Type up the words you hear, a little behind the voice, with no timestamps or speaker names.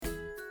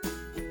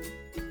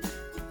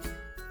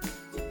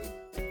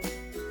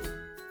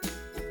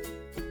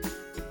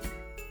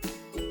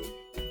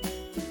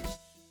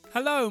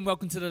Hello and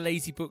welcome to the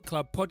Lazy Book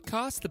Club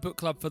podcast, the book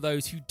club for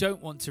those who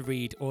don't want to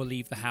read or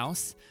leave the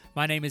house.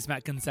 My name is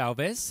Matt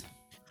Gonsalves.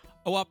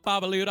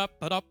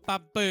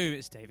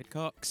 It's David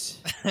Cox.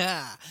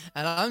 And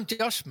I'm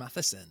Josh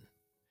Matheson.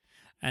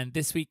 And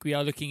this week we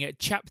are looking at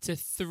chapter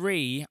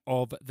 3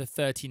 of the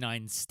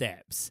 39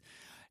 Steps.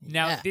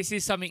 Now, This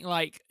is something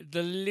like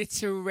the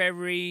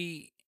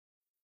literary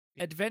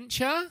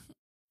adventure?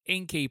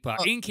 Innkeeper.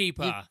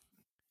 Innkeeper.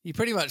 You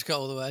pretty much got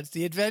all the words.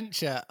 The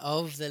adventure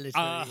of the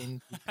literary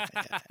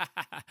innkeeper.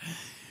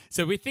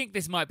 So we think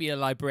this might be a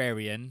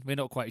librarian. We're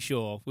not quite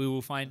sure. We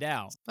will find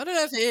out. I don't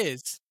know if it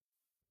is.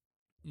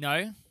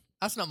 No?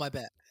 That's not my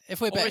bet.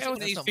 If we're Or is betting, it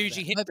that's these not my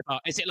bougie bet. hip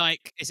part? Is it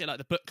like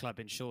the book club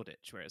in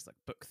Shoreditch where it's like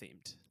book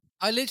themed?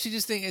 I literally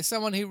just think it's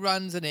someone who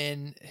runs an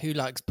inn who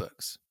likes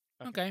books.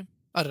 Okay.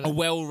 I don't A know.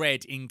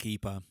 well-read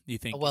innkeeper, you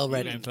think? A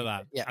well-read You're going for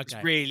that? Yeah. It's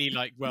Okay. really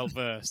like well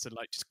versed and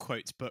like just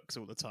quotes books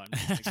all the time.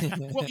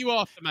 What are you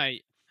after,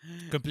 mate?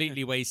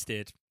 Completely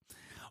wasted.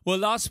 Well,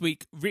 last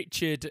week,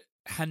 Richard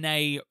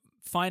Hannay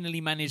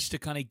finally managed to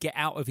kind of get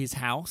out of his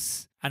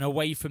house and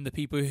away from the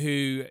people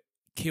who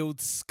killed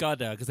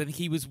Scudder, because I think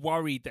he was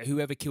worried that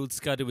whoever killed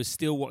Scudder was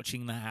still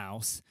watching the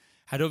house,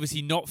 had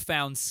obviously not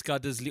found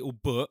Scudder's little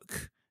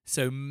book,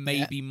 so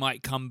maybe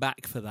might come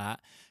back for that.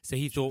 So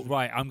he thought,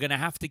 right, I'm going to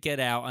have to get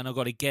out, and I've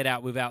got to get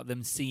out without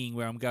them seeing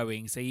where I'm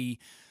going. So he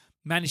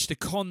managed to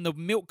con the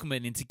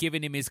milkman into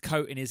giving him his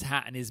coat and his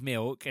hat and his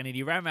milk, and then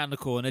he ran around the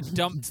corner,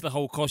 dumped the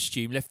whole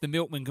costume, left the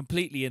milkman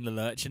completely in the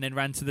lurch, and then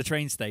ran to the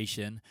train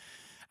station.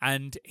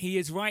 And he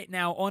is right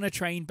now on a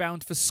train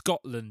bound for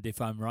Scotland, if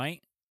I'm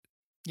right.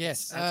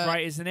 Yes. That's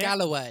right, isn't it?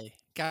 Galloway.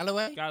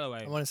 Galloway.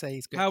 I want to say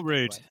he's good. How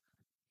rude.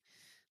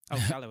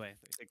 Galloway. Oh, Galloway.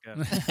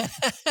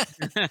 I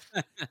think,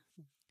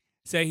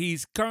 So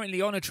he's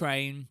currently on a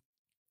train.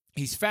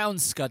 He's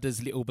found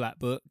Scudder's little black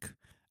book,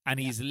 and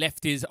he's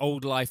left his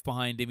old life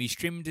behind him. He's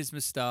trimmed his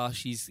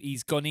moustache.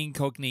 He's gone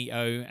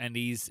incognito, and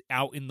he's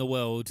out in the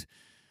world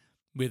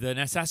with an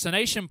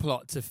assassination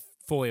plot to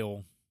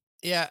foil.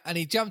 Yeah, and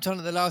he jumped on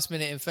at the last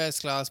minute in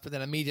first class, but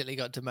then immediately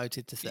got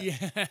demoted to third.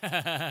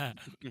 Yeah.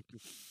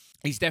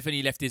 He's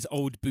definitely left his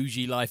old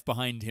bougie life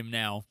behind him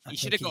now. he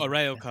should have got a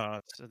rail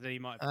card, so then he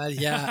might.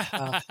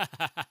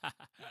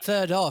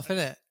 Third off,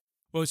 isn't it?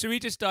 Well, should we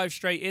just dive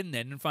straight in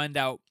then and find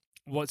out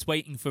what's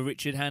waiting for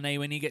Richard Hannay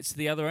when he gets to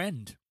the other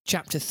end?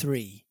 Chapter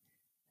 3.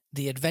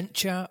 The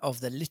Adventure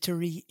of the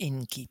Literary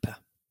Innkeeper.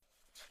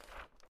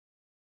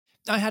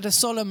 I had a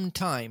solemn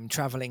time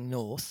travelling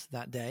north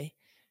that day.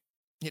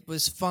 It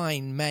was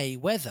fine May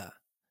weather,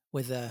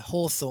 with a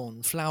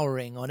hawthorn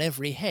flowering on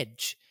every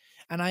hedge,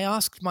 and I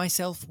asked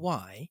myself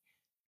why,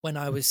 when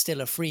I was still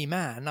a free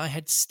man, I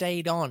had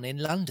stayed on in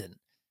London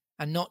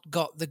and not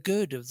got the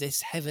good of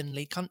this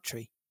heavenly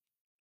country.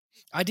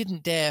 I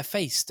didn't dare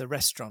face the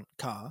restaurant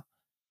car,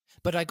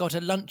 but I got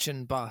a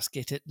luncheon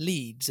basket at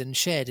Leeds and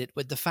shared it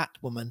with the fat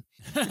woman.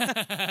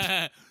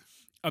 I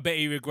bet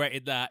he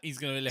regretted that. He's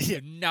going to left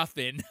with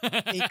nothing.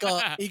 He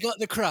got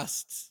the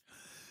crusts.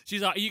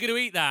 She's like, are you going to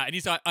eat that? And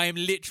he's like, I am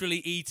literally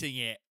eating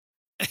it.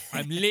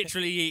 I'm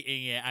literally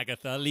eating it,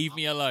 Agatha. Leave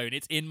me alone.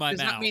 It's in my Does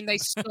mouth. that mean they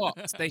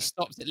stopped? They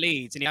stopped at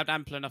Leeds, and he had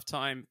ample enough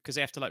time because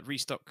they have to like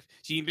restock.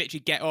 So you can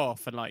literally get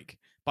off and like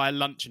buy a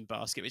luncheon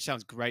basket, which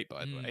sounds great,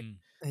 by the way.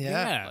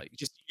 Yeah. Like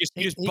you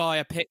just buy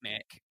a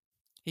picnic.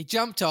 He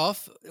jumped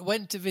off,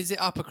 went to visit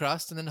Upper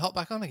Crust, and then hopped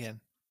back on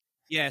again.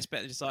 Yeah, it's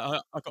better. Just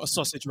like I got a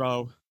sausage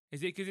roll.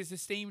 Is it because it's a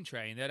steam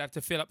train? They'd have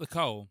to fill up the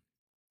coal.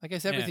 I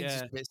guess everything's Yeah.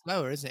 just a bit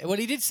slower, isn't it? Well,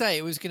 he did say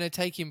it was going to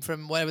take him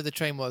from wherever the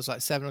train was,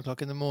 like 7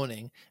 o'clock in the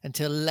morning,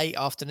 until late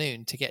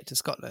afternoon to get to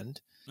Scotland,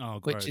 Oh,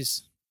 which gross.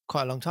 is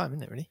quite a long time,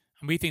 isn't it, really?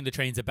 And we think the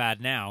trains are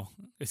bad now.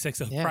 It's like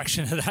a Yeah.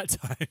 fraction of that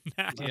time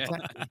now.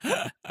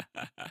 Yeah.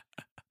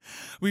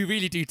 We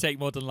really do take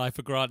modern life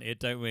for granted,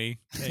 don't we?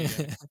 There you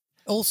go.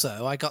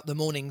 Also, I got the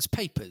morning's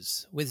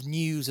papers with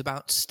news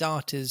about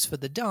starters for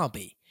the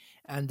Derby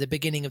and the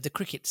beginning of the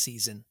cricket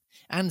season,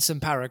 and some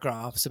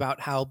paragraphs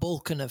about how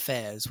Balkan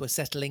affairs were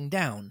settling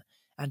down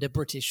and a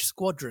British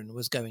squadron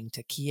was going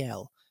to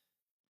Kiel.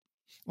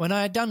 When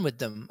I had done with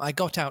them, I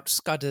got out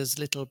Scudder's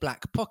little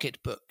black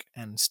pocket book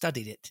and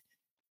studied it.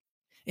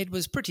 It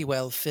was pretty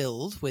well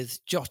filled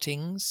with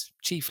jottings,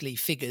 chiefly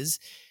figures,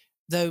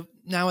 though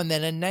now and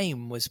then a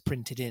name was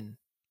printed in.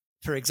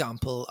 For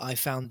example, I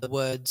found the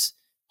words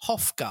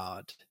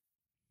Hofgaard,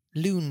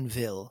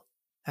 Loonville,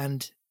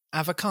 and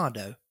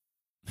avocado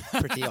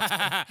pretty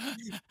often.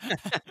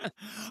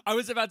 I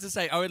was about to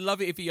say, I would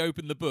love it if he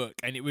opened the book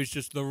and it was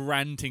just the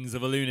rantings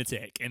of a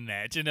lunatic in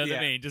there. Do you know what I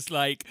Yeah. mean? Just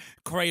like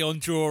crayon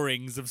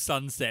drawings of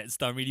sunsets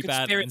done really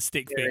badly and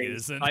stick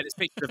figures. And Like there's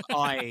pictures of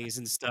eyes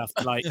and stuff,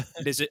 like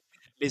lizard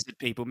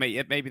people.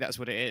 Maybe that's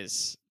what it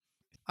is.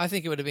 I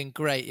think it would have been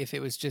great if it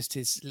was just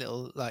his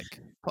little like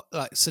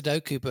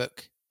Sudoku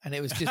book, and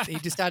it was just he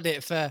just had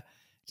it for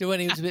when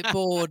he was a bit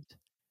bored,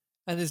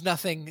 and there's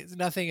nothing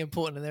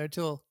important in there at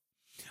all.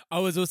 I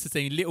was also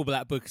saying Little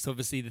Black Book is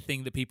obviously the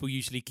thing that people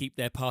usually keep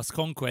their past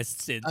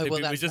conquests in. Oh, If well,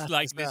 it was that's just that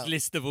like as this well.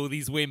 list of all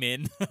these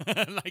women,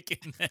 like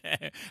in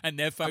there, and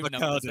their phone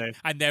numbers Avocado.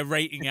 and their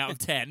rating out of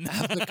 10.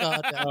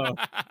 Avocado.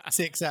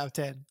 6 out of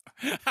 10.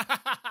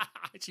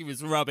 She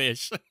was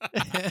rubbish.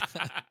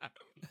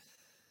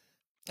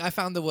 I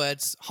found the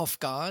words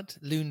Hofgaard,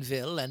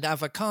 Luneville, and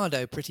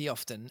avocado pretty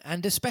often,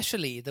 and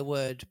especially the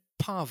word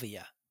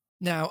Pavia.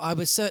 Now, I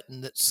was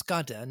certain that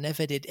Scudder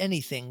never did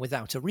anything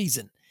without a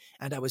reason,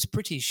 and I was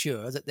pretty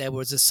sure that there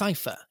was a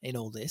cipher in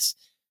all this.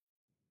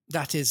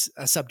 That is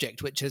a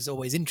subject which has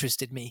always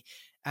interested me,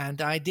 and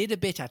I did a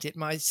bit at it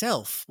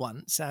myself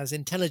once as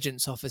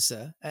intelligence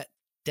officer at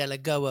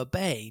Delagoa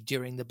Bay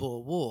during the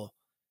Boer War.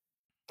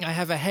 I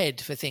have a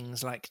head for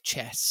things like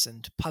chess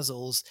and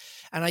puzzles,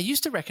 and I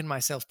used to reckon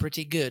myself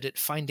pretty good at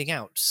finding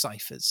out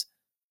ciphers.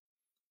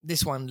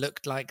 This one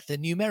looked like the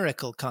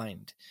numerical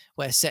kind,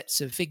 where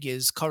sets of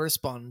figures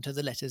correspond to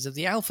the letters of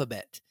the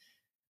alphabet.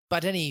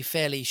 But any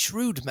fairly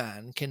shrewd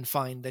man can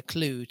find a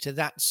clue to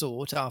that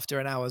sort after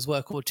an hour's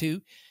work or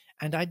two,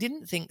 and I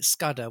didn't think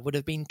Scudder would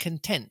have been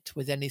content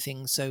with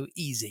anything so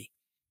easy.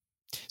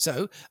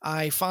 So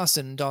I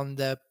fastened on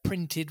the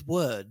printed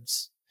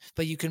words,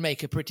 for you can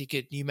make a pretty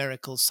good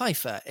numerical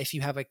cipher if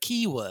you have a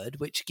keyword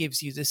which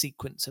gives you the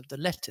sequence of the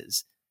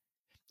letters.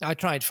 I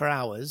tried for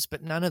hours,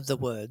 but none of the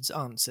words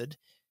answered.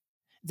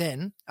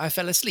 Then I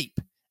fell asleep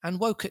and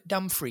woke at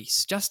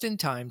Dumfries just in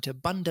time to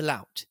bundle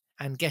out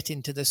and get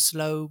into the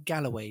slow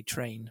Galloway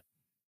train.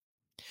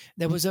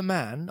 There was a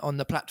man on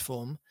the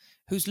platform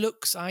whose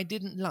looks I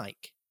didn't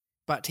like,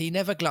 but he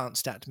never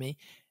glanced at me,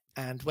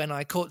 and when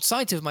I caught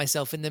sight of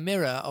myself in the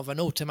mirror of an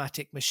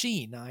automatic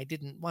machine, I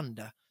didn't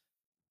wonder.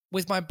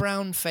 With my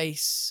brown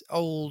face,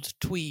 old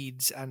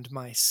tweeds, and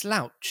my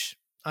slouch,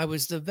 I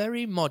was the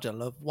very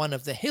model of one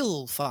of the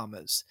hill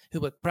farmers who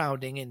were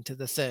crowding into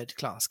the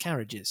third-class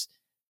carriages.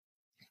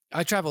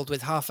 I travelled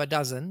with half a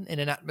dozen in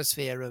an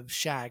atmosphere of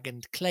shag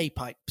and clay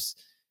pipes.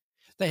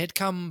 They had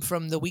come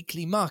from the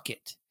weekly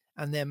market,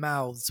 and their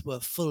mouths were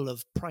full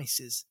of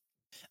prices.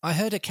 I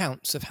heard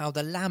accounts of how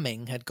the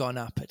lambing had gone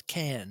up at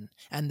Cairn,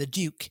 and the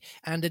Duke,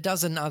 and a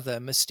dozen other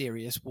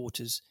mysterious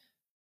waters.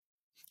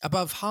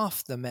 Above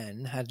half the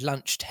men had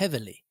lunched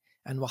heavily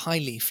and were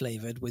highly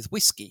flavoured with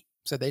whisky,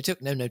 so they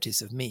took no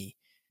notice of me.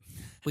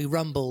 We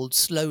rumbled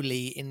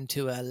slowly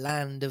into a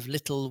land of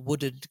little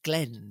wooded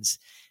glens,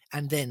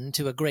 and then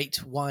to a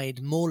great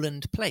wide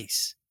moorland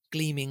place,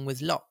 gleaming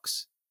with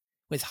locks,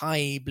 with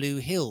high blue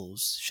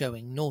hills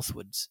showing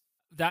northwards.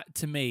 That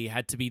to me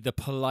had to be the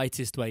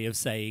politest way of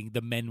saying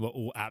the men were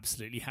all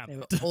absolutely They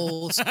hammered. were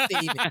all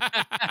steaming.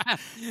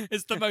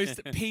 It's the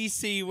most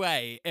PC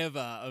way ever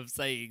of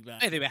saying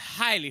that. Hey, they were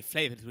highly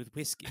flavoured with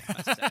whiskey, I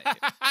must say.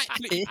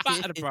 Absolutely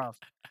battered, bruv.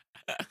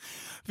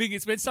 Thing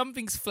is, when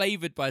something's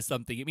flavored by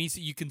something, it means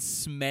that you can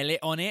smell it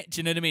on it. Do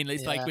you know what I mean?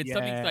 It's like when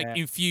something's like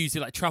infused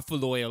with like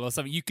truffle oil or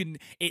something,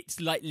 it's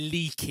like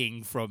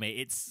leaking from it.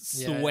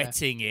 It's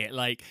sweating it.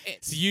 Like,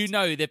 so you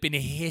know they've been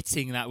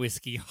hitting that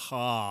whiskey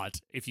hard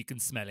if you can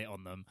smell it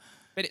on them.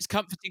 But it's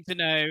comforting to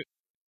know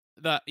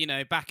that, you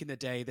know, back in the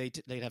day,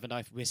 they'd have a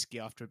nice whiskey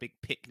after a big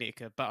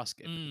picnic,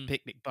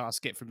 picnic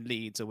basket from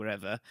Leeds or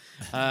wherever.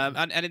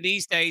 And in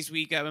these days,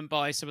 we go and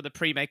buy some of the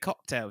pre-made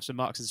cocktails from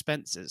Marks and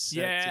Spencer's.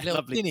 So it's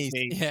little lovely to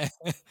see.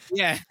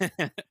 Yeah.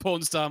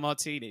 Porn star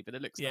martini, but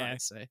it looks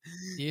nice. So.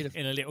 Beautiful.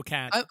 In a little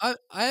can. I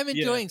am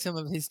enjoying some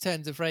of his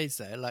turns of phrase,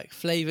 though, like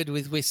flavoured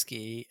with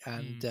whiskey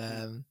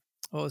and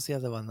what was the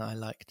other one that I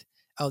liked?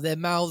 Oh, their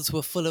mouths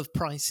were full of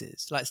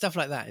prices. Like stuff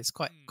like that. It's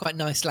quite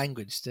nice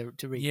language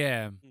to read.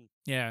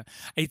 Yeah.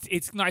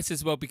 It's nice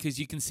as well because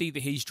you can see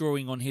that he's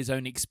drawing on his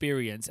own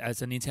experience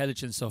as an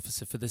intelligence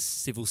officer for the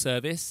civil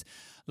service.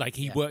 Like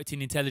he worked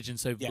in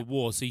intelligence over the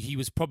war, so he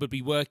was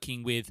probably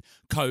working with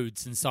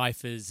codes and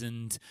ciphers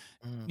and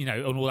you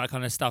know, and all that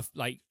kind of stuff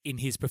like in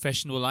his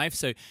professional life.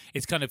 So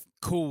it's kind of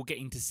cool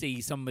getting to see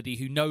somebody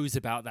who knows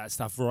about that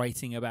stuff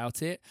writing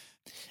about it.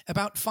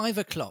 About 5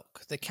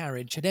 o'clock, the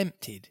carriage had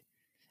emptied,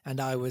 and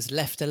I was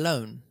left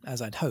alone,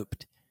 as I'd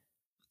hoped.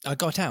 I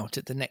got out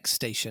at the next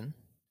station,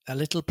 a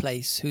little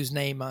place whose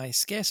name I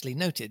scarcely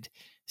noted,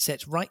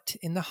 set right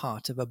in the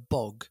heart of a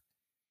bog.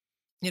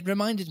 It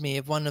reminded me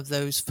of one of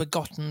those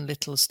forgotten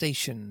little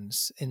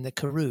stations in the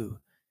Karoo.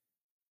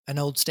 An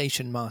old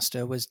station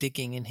master was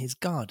digging in his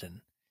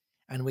garden,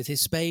 and with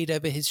his spade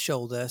over his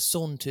shoulder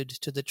sauntered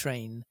to the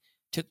train,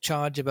 took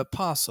charge of a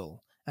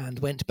parcel, and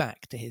went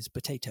back to his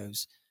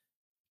potatoes.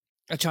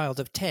 A child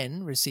of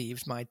 10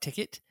 received my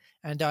ticket,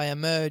 and I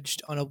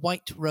emerged on a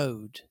white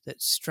road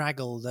that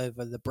straggled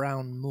over the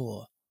brown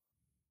moor.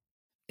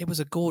 It was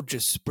a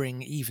gorgeous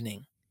spring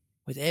evening,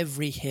 with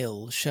every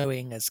hill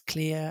showing as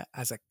clear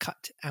as a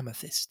cut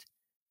amethyst.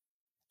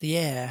 The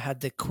air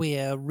had the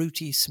queer,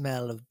 rooty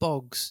smell of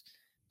bogs,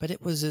 but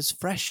it was as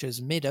fresh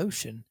as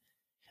mid-ocean,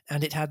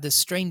 and it had the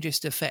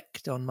strangest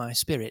effect on my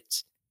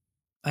spirits.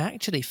 I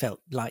actually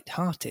felt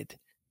light-hearted.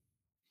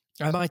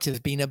 I might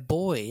have been a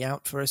boy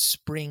out for a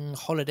spring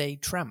holiday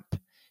tramp,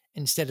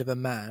 instead of a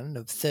man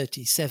of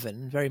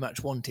 37 very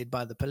much wanted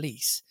by the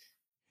police.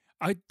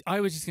 I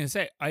was just going to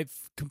say,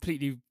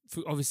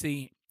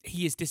 obviously,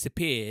 he has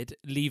disappeared,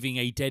 leaving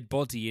a dead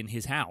body in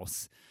his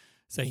house.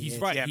 So he's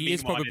right. Yeah, He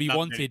is meanwhile, probably in London,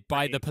 wanted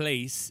by the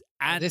police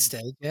At and this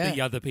stage, yeah.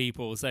 the other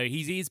people. So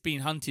he's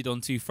been hunted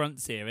on two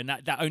fronts here. And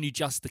that only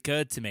just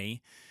occurred to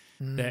me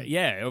that,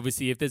 yeah,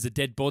 obviously, if there's a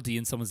dead body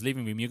in someone's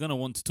living room, you're going to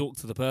want to talk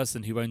to the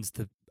person who owns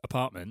the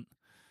apartment.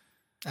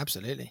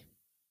 Absolutely.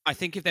 I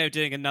think if they were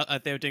doing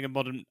a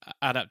modern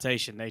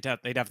adaptation, they'd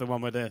have the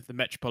one where the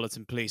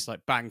Metropolitan Police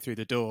like bang through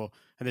the door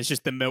and there's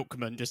just the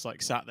milkman just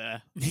like sat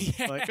there,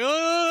 Yeah. like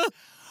oh.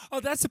 Oh,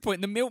 that's the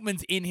point. The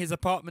milkman's in his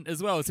apartment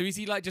as well. So is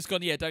he like just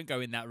gone, yeah, don't go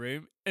in that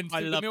room? And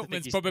I the love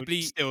milkman's he's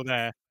probably still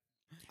there.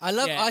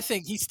 Yeah. I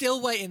think he's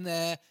still waiting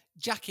there,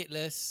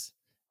 jacketless,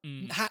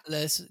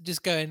 hatless,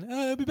 just going,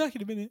 oh, I'll be back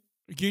in a minute.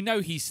 You know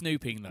he's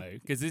snooping though,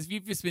 because if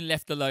you've just been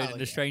left alone in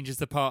a stranger's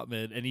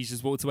apartment and he's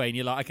just walked away and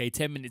you're like, okay,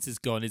 10 minutes is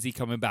gone, is he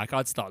coming back?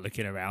 I'd start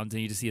looking around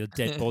and you just see a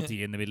dead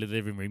body in the middle of the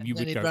living room. You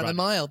Then would he'd go run a run.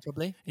 mile,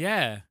 probably.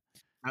 Yeah.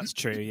 That's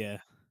true, yeah.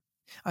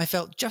 I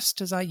felt just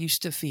as I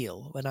used to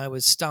feel when I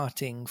was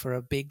starting for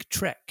a big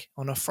trek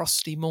on a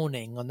frosty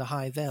morning on the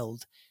High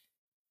Veld.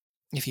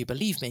 If you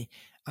believe me,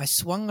 I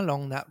swung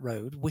along that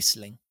road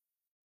whistling.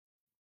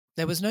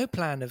 There was no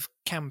plan of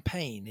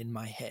campaign in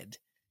my head,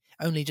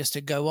 only just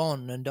to go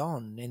on and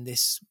on in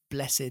this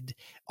blessed,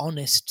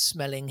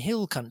 honest-smelling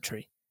hill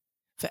country.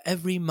 For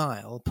every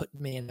mile put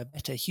me in a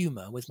better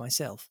humour with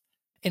myself.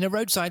 In a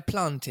roadside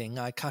planting,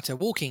 I cut a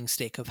walking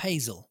stick of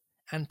hazel,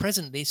 and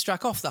presently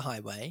struck off the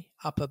highway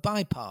up a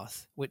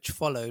bypath which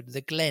followed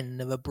the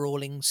glen of a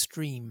brawling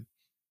stream.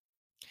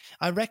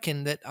 I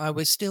reckoned that I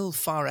was still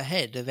far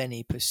ahead of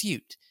any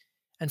pursuit,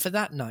 and for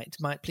that night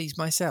might please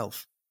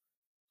myself.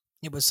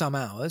 It was some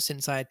hours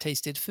since I had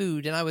tasted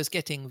food, and I was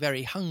getting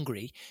very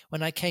hungry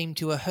when I came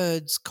to a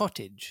herd's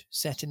cottage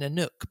set in a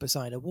nook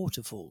beside a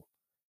waterfall.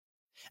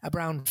 A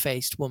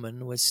brown-faced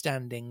woman was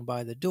standing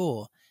by the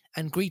door,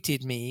 and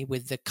greeted me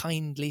with the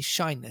kindly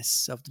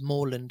shyness of the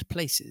moorland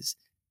places.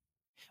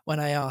 When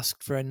I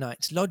asked for a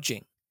night's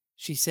lodging,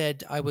 she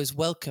said I was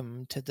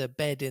welcome to the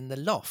bed in the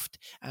loft,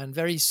 and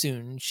very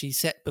soon she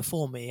set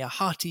before me a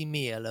hearty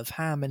meal of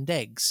ham and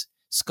eggs,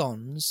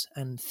 scones,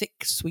 and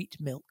thick sweet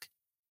milk.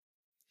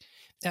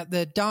 At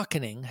the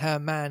darkening, her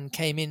man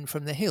came in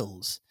from the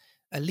hills,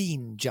 a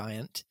lean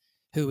giant,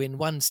 who in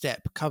one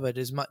step covered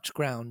as much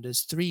ground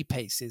as 3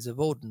 paces of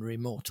ordinary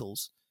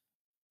mortals.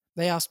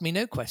 They asked me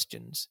no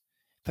questions,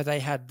 for they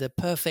had the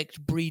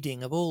perfect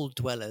breeding of all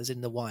dwellers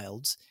in the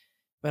wilds,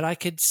 but I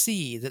could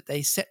see that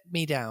they set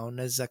me down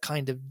as a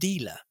kind of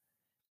dealer,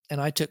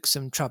 and I took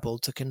some trouble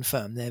to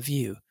confirm their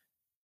view.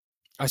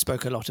 I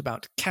spoke a lot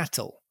about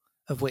cattle,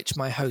 of which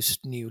my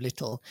host knew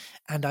little,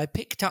 and I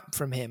picked up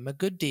from him a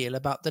good deal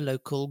about the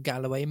local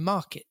Galloway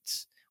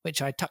markets,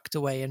 which I tucked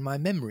away in my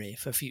memory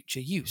for future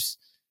use.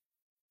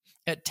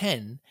 At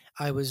 10,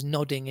 I was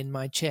nodding in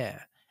my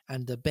chair,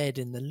 and the bed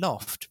in the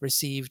loft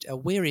received a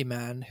weary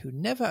man who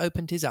never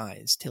opened his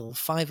eyes till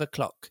 5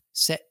 o'clock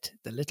set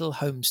the little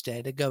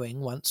homestead a-going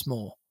once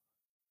more.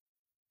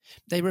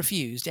 They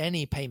refused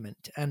any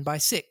payment, and by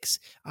 6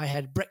 I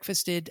had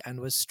breakfasted and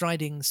was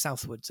striding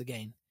southwards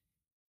again.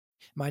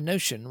 My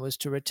notion was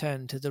to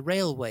return to the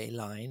railway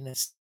line a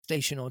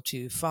station or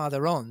 2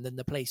 farther on than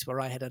the place where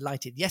I had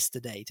alighted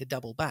yesterday to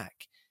double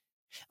back.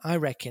 I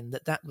reckoned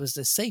that was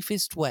the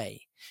safest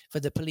way, for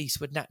the police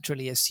would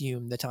naturally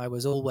assume that I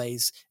was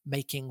always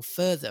making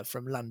further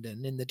from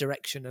London in the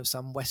direction of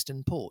some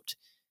western port.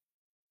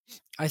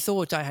 I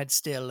thought I had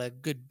still a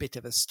good bit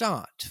of a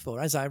start, for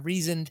as I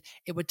reasoned,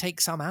 it would take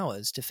some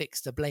hours to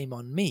fix the blame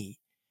on me,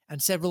 and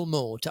several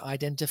more to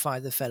identify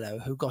the fellow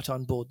who got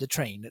on board the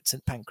train at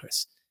St.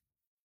 Pancras.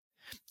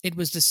 It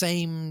was the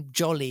same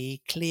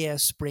jolly, clear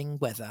spring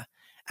weather,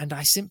 and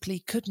I simply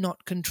could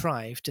not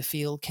contrive to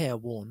feel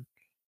careworn.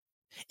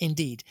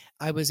 Indeed,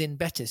 I was in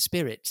better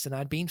spirits than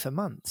I'd been for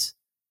months.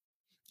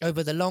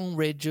 Over the long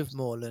ridge of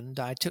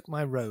moorland I took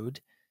my road,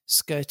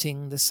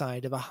 skirting the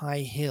side of a high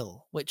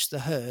hill, which the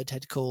herd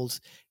had called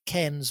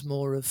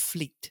Cairnsmore of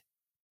Fleet.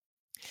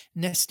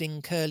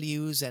 Nesting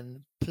curlews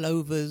and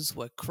plovers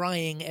were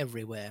crying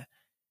everywhere,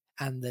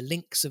 and the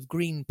links of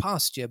green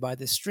pasture by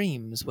the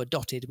streams were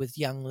dotted with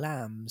young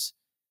lambs.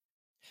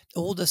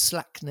 All the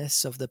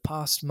slackness of the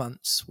past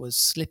months was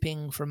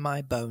slipping from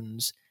my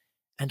bones,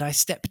 and I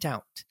stepped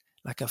out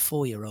like a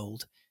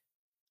 4-year-old.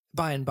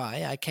 By and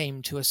by I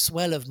came to a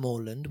swell of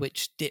moorland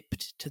which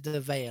dipped to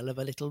the vale of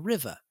a little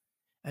river,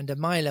 and a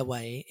mile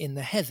away in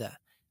the heather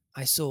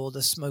I saw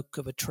the smoke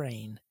of a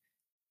train.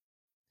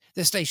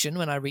 The station,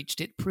 when I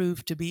reached it,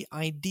 proved to be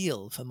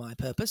ideal for my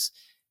purpose.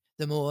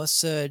 The moor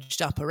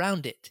surged up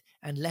around it,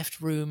 and left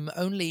room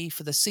only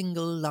for the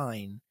single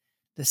line,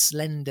 the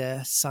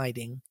slender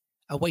siding,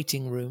 a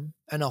waiting room,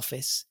 an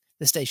office,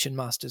 the station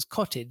master's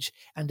cottage,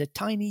 and a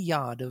tiny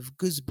yard of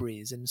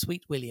gooseberries and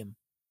sweet william.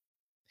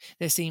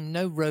 There seemed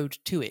no road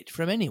to it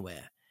from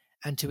anywhere,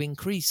 and to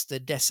increase the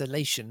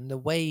desolation the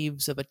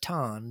waves of a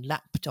tarn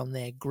lapped on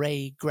their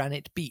grey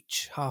granite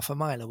beach half a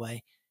mile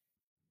away.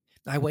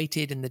 I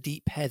waited in the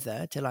deep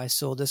heather till I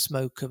saw the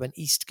smoke of an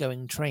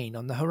east-going train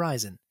on the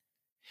horizon.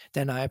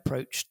 Then I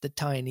approached the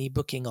tiny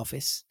booking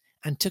office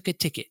and took a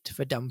ticket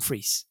for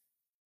Dumfries.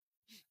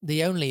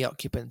 The only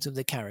occupants of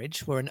the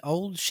carriage were an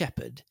old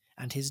shepherd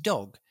and his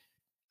dog,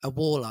 a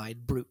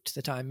wall-eyed brute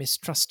that I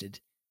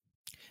mistrusted.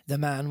 The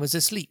man was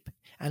asleep,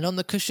 and on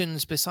the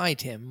cushions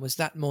beside him was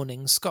that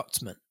morning's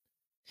Scotsman.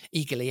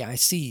 Eagerly I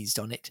seized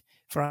on it,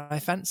 for I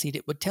fancied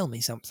it would tell me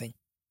something.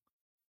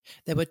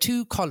 There were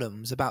 2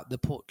 columns about the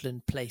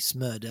Portland Place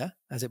murder,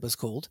 as it was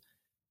called.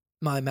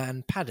 My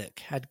man Paddock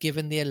had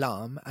given the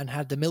alarm and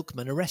had the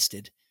milkman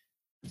arrested.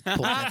 Poor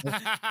devil.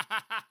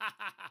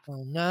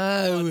 Oh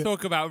no. Oh,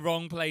 talk about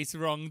wrong place,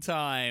 wrong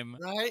time.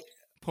 Right?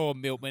 Poor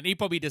milkman. He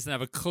probably doesn't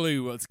have a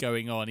clue what's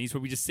going on. He's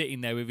probably just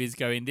sitting there with his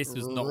going, this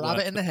was not Rub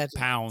worth it in the head.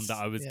 pound that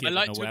I was Yeah. given.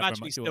 I like or to whatever imagine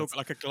much he's it still was. got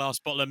like a glass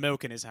bottle of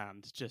milk in his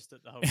hand, just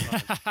at the whole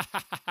time.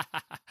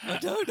 I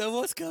don't know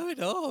what's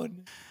going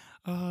on.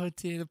 Oh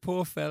dear, the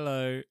poor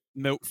fellow.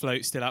 Milk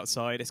float still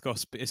outside. It's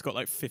got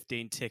like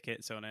 15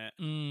 tickets on it.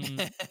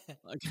 Mm.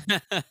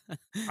 Like,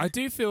 I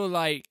do feel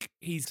like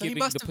he's So he giving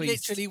must the have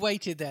police. literally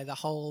waited there the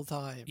whole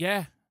time.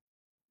 Yeah.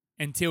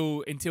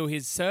 Until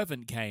his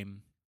servant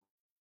came.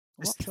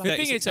 What The The plan-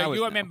 thing is, 36 though, hours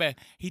you now. remember,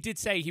 he did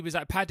say, he was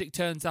like, Paddock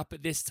turns up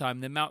at this time.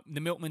 The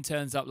milkman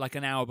turns up like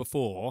an hour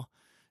before.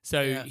 So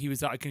Yeah. he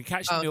was like, I can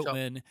catch the Oh, sure.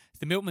 milkman.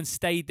 The milkman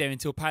stayed there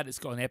until Paddock's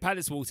got on there.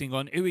 Paddock's walking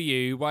on, who are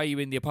you? Why are you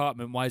in the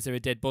apartment? Why is there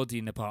a dead body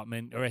in the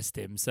apartment? Arrest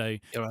him. So You're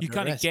you under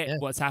kind of arrest, get yeah.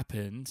 what's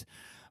happened.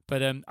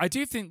 But I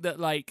do think that,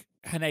 like,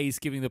 Haney's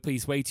giving the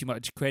police way too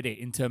much credit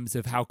in terms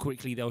of how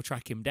quickly they'll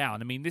track him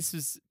down. I mean, this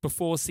was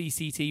before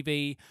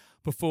CCTV,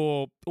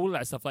 before all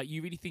that stuff. Like,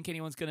 you really think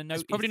anyone's going to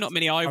notice? There's probably not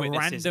many a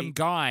eyewitnesses. random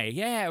guy.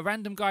 Yeah, a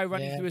random guy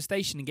running Yeah. through a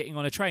station and getting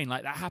on a train.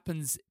 Like, that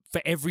happens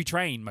for every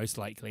train, most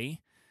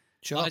likely.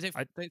 Sure. I don't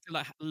think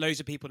like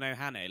loads of people know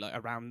Hannah like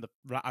around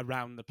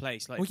the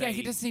place. Like, Well, yeah, he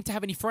they doesn't seem to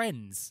have any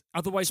friends.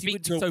 Otherwise, he speak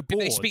would to be so if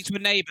bored. they speak to a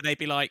neighbour, they'd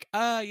be like,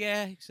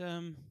 yeah, he's,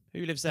 who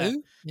lives there?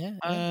 Who?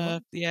 Yeah.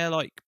 Yeah,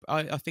 like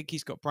I think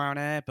he's got brown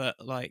hair,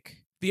 but like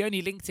The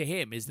only link to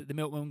him is that the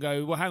milkman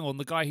go, well, hang on,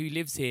 the guy who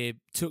lives here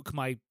took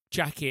my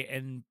jacket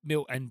and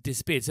milk and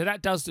disappeared. So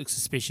that does look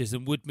suspicious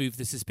and would move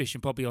the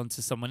suspicion probably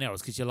onto someone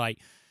else, because you're like,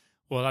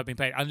 well, I've been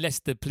paid. Unless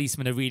the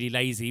policemen are really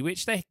lazy,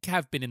 which they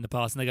have been in the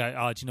past, and they go,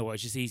 oh, do you know what?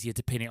 It's just easier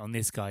to pin it on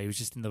this guy who was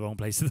just in the wrong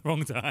place at the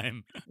wrong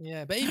time.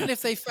 Yeah, but even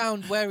if they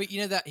found where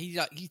that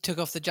he took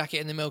off the jacket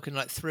and the milk and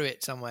like threw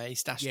it somewhere, he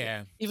stashed it.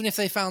 Yeah. Even if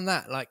they found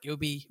that, like, it would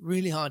be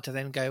really hard to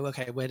then go,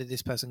 okay, where did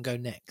this person go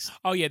next?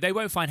 Oh, yeah, they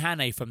won't find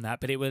Hannah from that,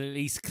 but it will at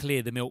least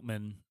clear the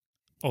milkman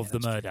of the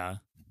that's true.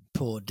 murder.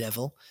 Poor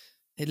devil.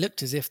 It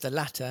looked as if the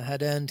latter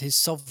had earned his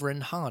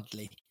sovereign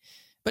hardly.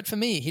 But for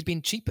me, he'd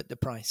been cheap at the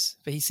price,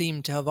 for he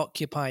seemed to have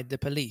occupied the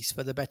police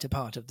for the better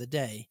part of the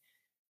day.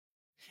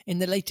 In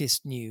the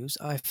latest news,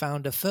 I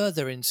found a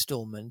further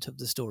instalment of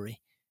the story.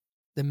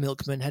 The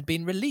milkman had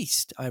been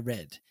released, I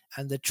read,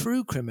 and the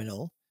true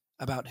criminal,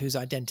 about whose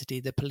identity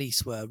the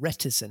police were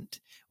reticent,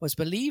 was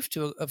believed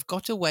to have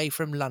got away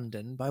from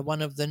London by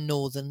one of the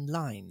Northern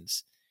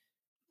lines.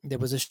 There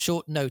was a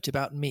short note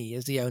about me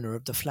as the owner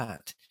of the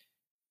flat.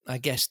 I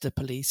guessed the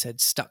police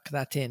had stuck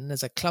that in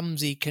as a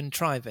clumsy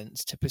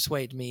contrivance to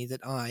persuade me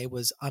that I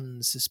was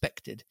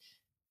unsuspected.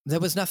 There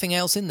was nothing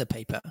else in the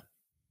paper.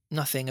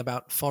 Nothing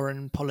about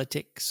foreign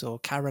politics or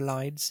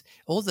Carolides,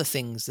 or the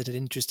things that had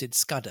interested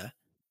Scudder.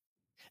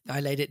 I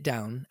laid it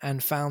down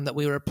and found that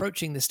we were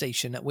approaching the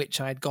station at which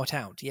I had got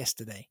out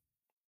yesterday.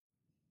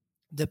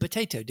 The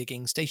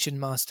potato-digging station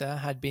master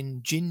had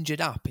been gingered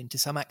up into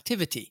some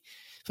activity,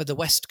 for the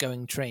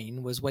west-going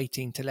train was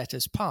waiting to let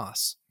us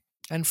pass,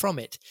 and from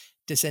it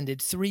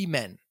descended 3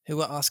 men who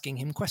were asking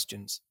him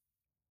questions.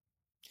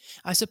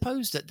 I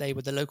supposed that they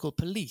were the local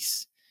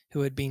police,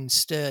 who had been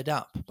stirred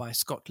up by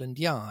Scotland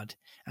Yard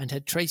and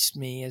had traced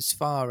me as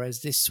far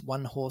as this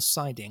one-horse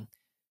siding.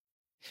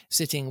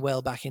 Sitting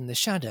well back in the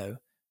shadow,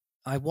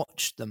 I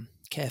watched them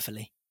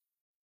carefully.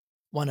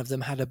 One of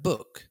them had a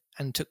book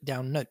and took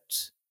down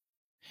notes.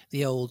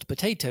 The old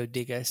potato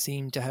digger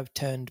seemed to have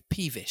turned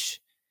peevish,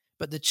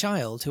 but the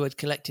child who had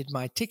collected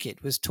my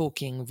ticket was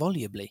talking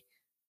volubly.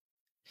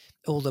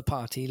 All the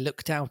party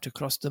looked out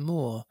across the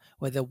moor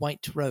where the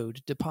white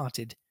road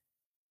departed.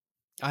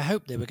 I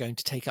hoped they were going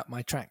to take up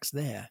my tracks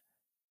there.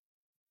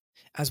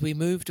 As we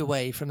moved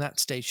away from that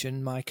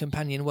station, my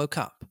companion woke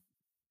up.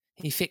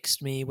 He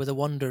fixed me with a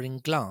wandering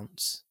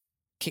glance,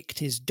 kicked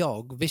his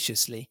dog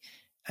viciously,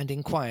 and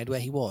inquired where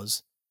he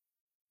was.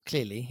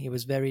 Clearly, he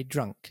was very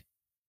drunk.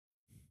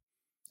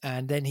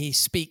 And then he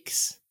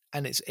speaks,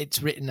 and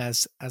it's written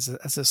as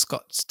a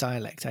Scots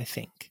dialect, I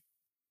think.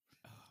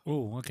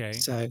 Oh, okay.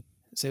 So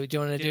do you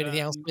want to do anything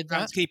else with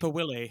that? Groundskeeper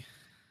Willie.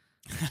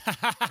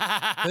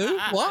 Who?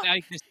 What? No,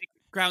 you can just say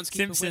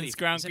Groundskeeper Willie. Simpsons, from The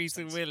Groundskeeper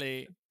Simpsons.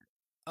 Willie.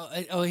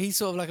 Oh, he's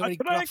sort of like a really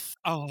gruff.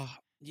 Oh,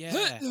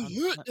 yeah.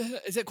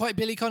 Is it quite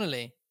Billy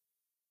Connolly?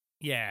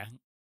 Yeah.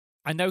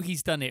 I know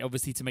he's done it,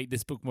 obviously, to make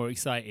this book more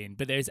exciting,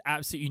 but there's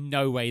absolutely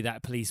no way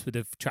that police would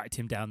have tracked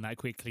him down that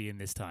quickly in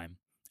this time.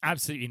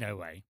 Absolutely no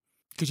way.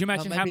 Could you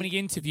imagine how maybe- many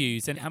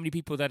interviews and how many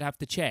people they'd have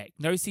to check?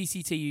 No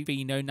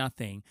CCTV, no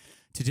nothing,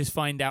 to just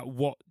find out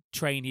what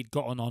train he'd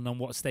gotten on and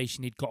what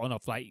station he'd gotten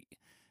off. Like,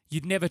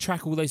 you'd never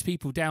track all those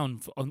people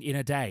down in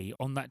a day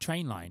on that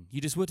train line.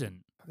 You just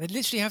wouldn't. They'd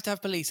literally have to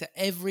have police at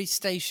every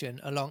station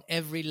along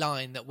every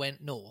line that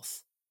went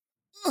north.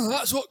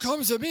 That's what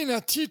comes of being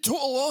a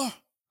teetotaler.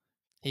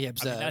 He I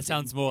observed. mean, that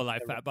sounds more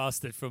like Fat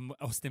Bastard from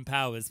Austin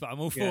Powers, but I'm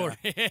all for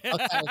it.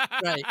 Okay,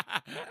 great.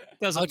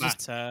 Doesn't I'll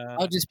just- matter.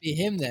 I'll just be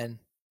him then,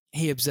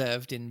 he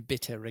observed in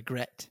bitter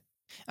regret.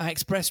 I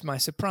expressed my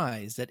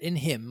surprise that in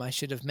him I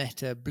should have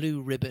met a blue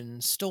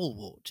ribbon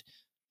stalwart.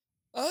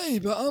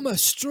 Aye, but I'm a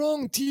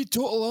strong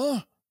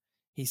teetotaler.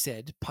 He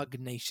said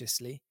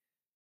pugnaciously.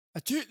 I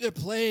took the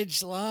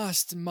pledge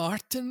last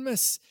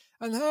Martinmas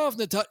and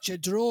haven't touched a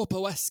drop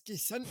of whiskey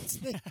since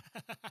then.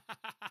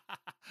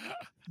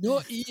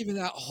 Not even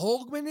at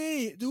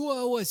Hogmanay,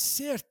 though I was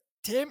sair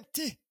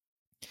tempted.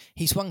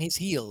 He swung his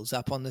heels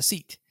up on the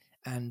seat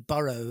and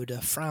burrowed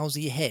a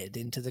frowsy head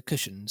into the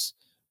cushions.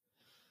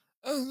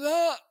 And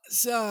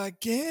that's a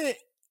get,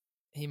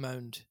 He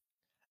moaned.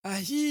 a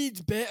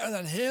heed better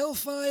than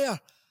hellfire,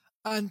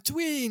 and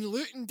twain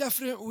looking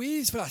different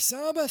ways for a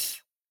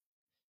Sabbath.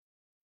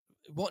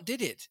 What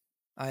did it?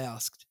 I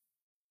asked.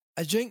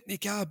 I drink the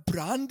ca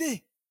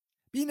brandy.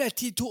 Being a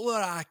teetotaler,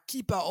 I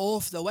keep it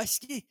off the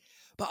whiskey,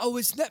 but I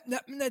was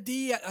nipping a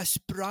day at a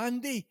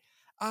brandy,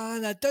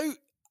 and I doubt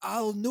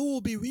I'll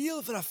no be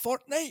weel for a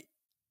fortnight.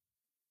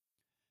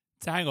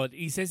 So hang on,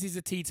 he says he's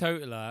a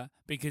teetotaler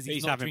because he's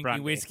He's not having drinking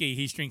brandy. whiskey,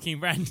 he's drinking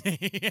brandy.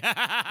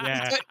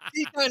 Yeah.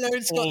 Teetotaler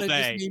in Scotland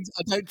day. just means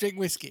I don't drink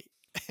whiskey.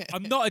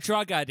 I'm not a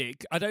drug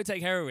addict. I don't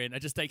take heroin. I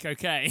just take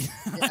cocaine.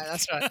 Yeah,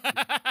 that's right.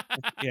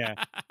 Yeah.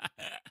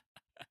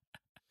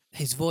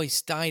 His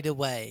voice died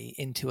away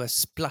into a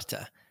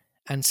splutter,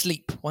 and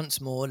sleep once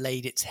more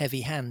laid its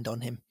heavy hand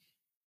on him.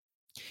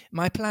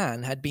 My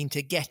plan had been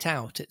to get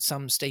out at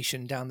some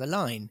station down the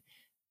line,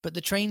 but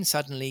the train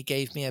suddenly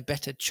gave me a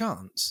better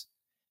chance,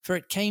 for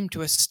it came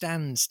to a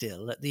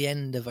standstill at the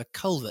end of a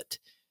culvert,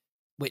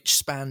 which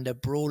spanned a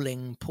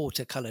brawling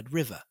porter-coloured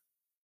river.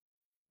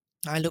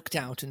 I looked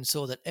out and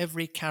saw that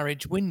every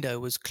carriage window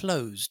was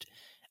closed,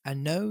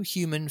 and no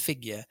human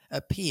figure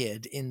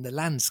appeared in the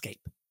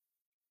landscape.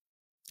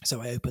 So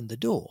I opened the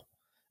door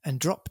and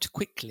dropped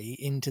quickly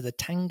into the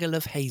tangle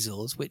of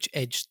hazels which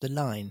edged the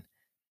line.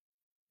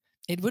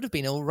 It would have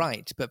been all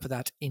right but for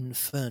that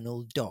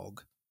infernal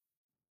dog.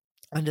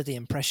 Under the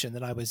impression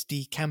that I was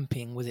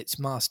decamping with its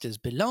master's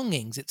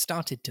belongings, it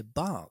started to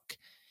bark,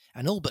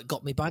 and all but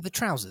got me by the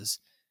trousers.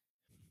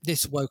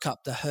 This woke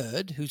up the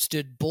herd, who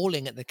stood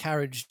bawling at the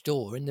carriage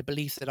door in the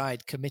belief that I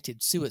had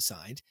committed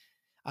suicide.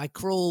 I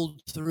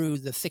crawled through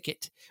the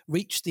thicket,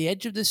 reached the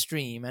edge of the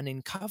stream, and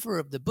in cover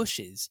of the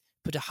bushes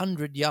put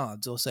 100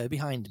 yards or so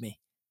behind me.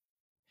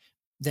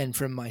 Then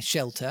from my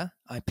shelter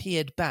I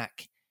peered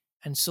back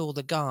and saw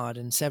the guard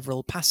and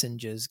several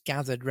passengers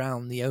gathered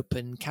round the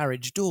open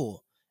carriage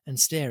door and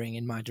staring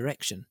in my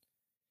direction.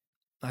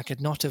 I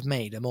could not have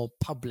made a more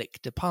public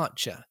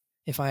departure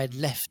if I had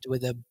left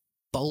with a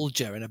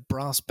bulger and a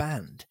brass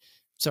band.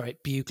 Sorry,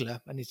 bugler.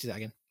 I need to do that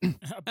again.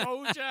 A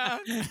bulger.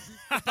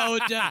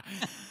 Bulger.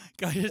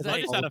 God, it's I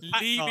like just had a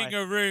fat leaving guy.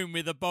 a room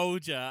with a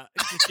bulger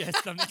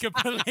suggests something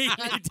completely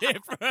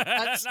different.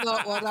 That's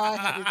not what I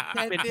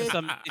had Been to intended.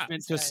 some, it's been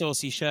to a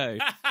saucy show.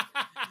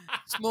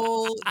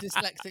 Small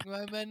dyslexic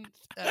moment.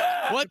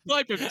 What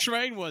type of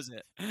train was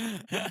it?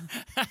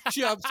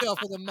 Jumped off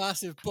with a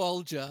massive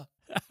bulger.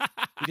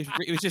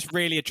 He was just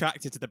really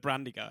attracted to the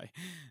brandy guy.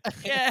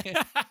 Yeah.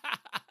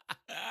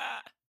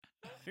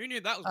 Who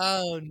knew that was?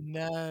 Oh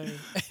no.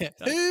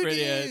 That's Who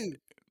brilliant. knew?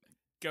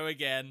 Go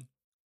again.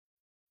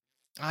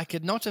 I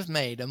could not have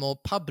made a more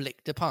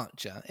public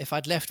departure if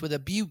I'd left with a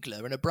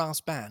bugler and a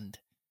brass band.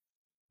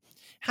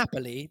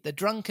 Happily, the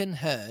drunken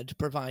herd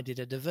provided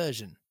a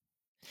diversion.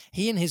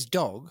 He and his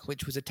dog,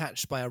 which was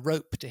attached by a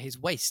rope to his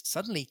waist,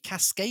 suddenly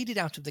cascaded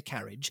out of the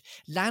carriage,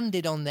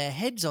 landed on their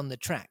heads on the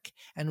track,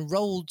 and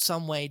rolled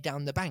some way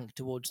down the bank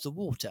towards the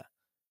water.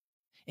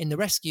 In the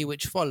rescue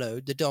which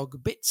followed, the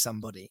dog bit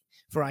somebody,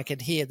 for I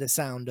could hear the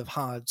sound of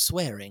hard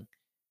swearing.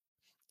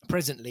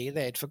 Presently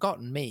they had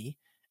forgotten me,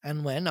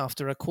 and when,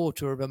 after a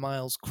quarter of a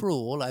mile's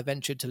crawl, I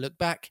ventured to look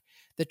back,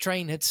 the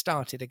train had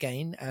started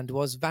again and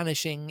was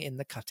vanishing in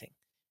the cutting.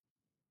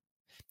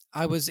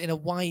 I was in a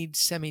wide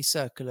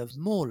semicircle of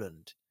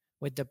moorland,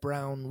 with the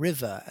brown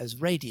river as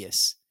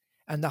radius,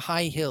 and the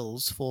high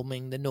hills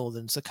forming the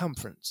northern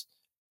circumference.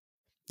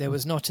 There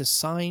was not a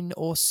sign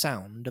or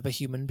sound of a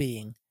human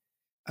being,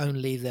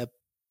 only the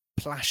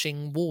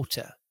plashing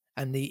water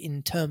and the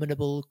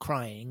interminable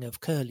crying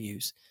of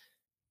curlews.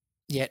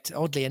 Yet,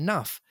 oddly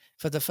enough,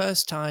 for the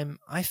first time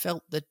I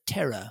felt the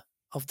terror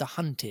of the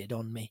hunted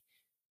on me.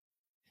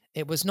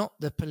 It was not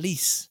the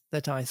police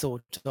that I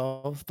thought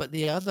of, but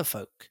the other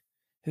folk,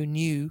 who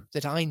knew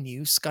that I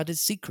knew Scudder's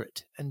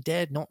secret and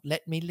dared not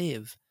let me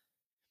live.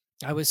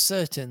 I was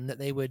certain that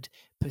they would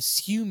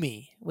pursue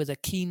me with a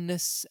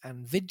keenness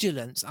and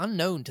vigilance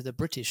unknown to the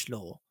British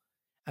law,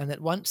 and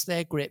that once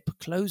their grip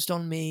closed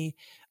on me,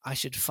 I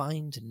should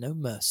find no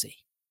mercy.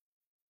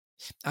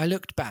 I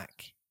looked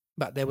back,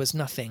 but there was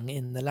nothing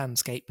in the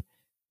landscape.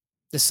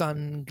 The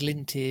sun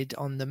glinted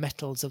on the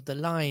metals of the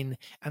line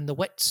and the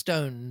wet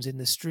stones in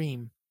the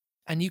stream,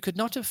 and you could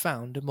not have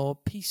found a more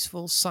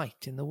peaceful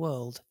sight in the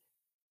world.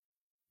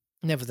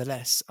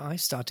 Nevertheless, I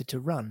started to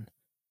run.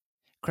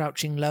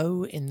 Crouching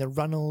low in the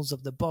runnels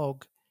of the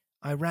bog,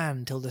 I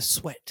ran till the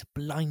sweat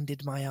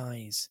blinded my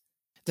eyes.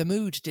 The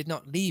mood did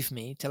not leave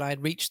me till I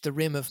had reached the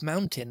rim of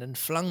mountain and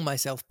flung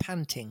myself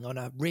panting on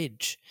a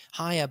ridge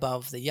high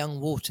above the young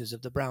waters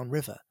of the Brown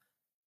River.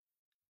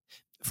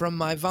 From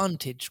my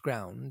vantage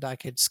ground I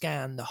could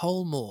scan the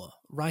whole moor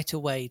right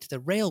away to the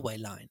railway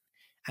line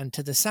and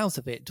to the south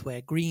of it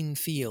where green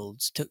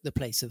fields took the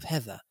place of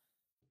heather.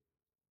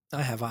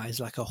 I have eyes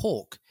like a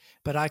hawk,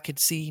 but I could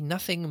see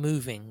nothing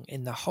moving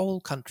in the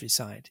whole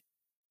countryside.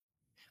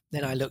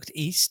 Then I looked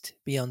east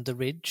beyond the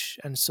ridge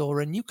and saw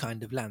a new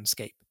kind of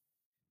landscape.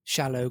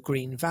 Shallow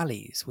green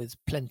valleys with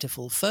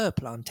plentiful fir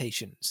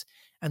plantations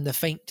and the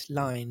faint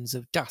lines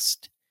of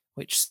dust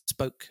which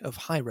spoke of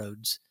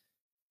highroads.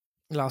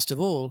 Last of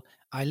all,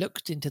 I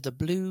looked into the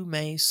blue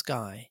May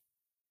sky,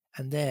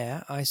 and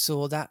there I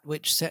saw that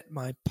which set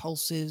my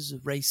pulses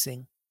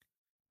racing.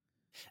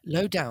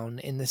 Low down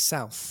in the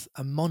south,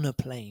 a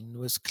monoplane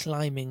was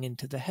climbing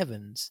into the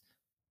heavens.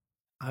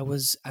 I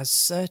was as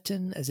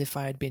certain as if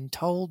I had been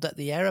told that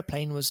the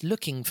aeroplane was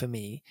looking for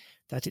me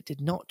that it did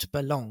not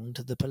belong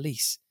to the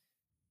police.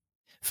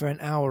 For an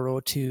hour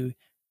or two,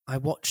 I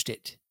watched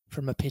it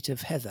from a pit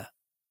of heather.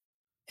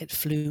 It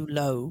flew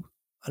low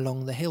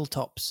along the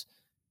hilltops,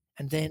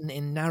 and then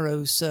in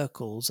narrow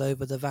circles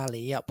over the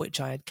valley up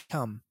which I had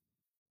come.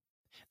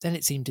 Then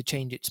it seemed to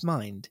change its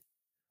mind,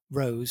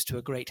 rose to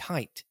a great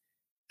height,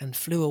 and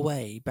flew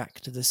away back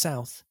to the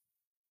south.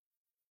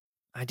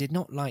 I did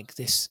not like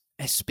this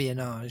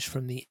espionage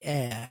from the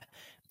air,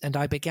 and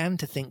I began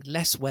to think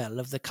less well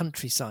of the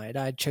countryside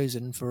I had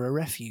chosen for a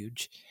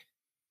refuge.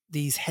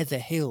 These heather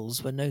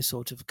hills were no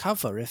sort of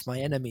cover if my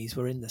enemies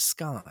were in the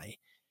sky,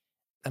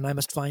 and I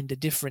must find a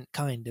different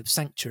kind of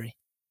sanctuary.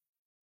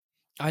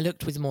 I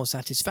looked with more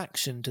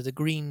satisfaction to the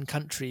green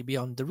country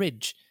beyond the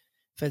ridge,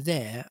 for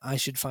there I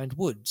should find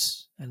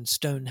woods and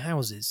stone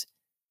houses.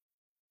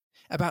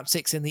 About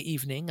 6 in the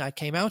evening I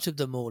came out of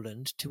the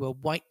moorland to a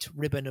white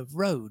ribbon of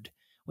road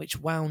which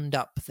wound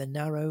up the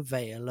narrow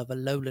vale of a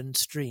lowland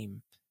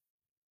stream.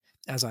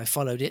 As I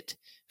followed it,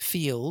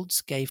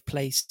 fields gave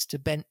place to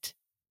bent,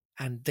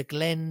 and the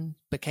glen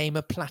became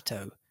a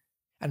plateau,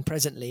 and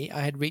presently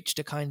I had reached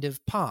a kind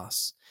of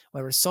pass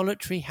where a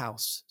solitary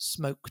house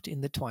smoked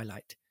in the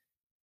twilight.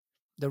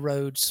 The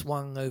road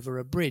swung over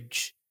a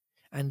bridge,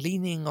 and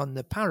leaning on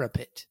the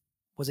parapet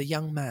was a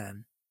young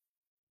man.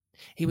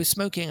 He was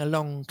smoking a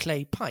long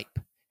clay pipe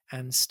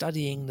and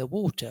studying the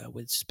water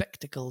with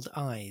spectacled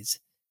eyes.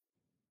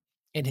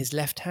 In his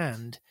left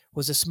hand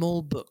was a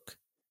small book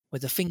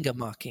with a finger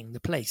marking the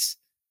place.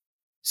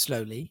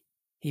 Slowly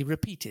he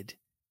repeated.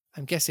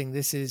 I'm guessing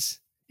it's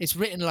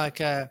written like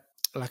a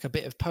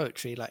bit of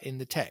poetry, like in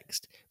the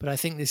text, but I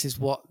think this is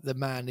what the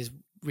man is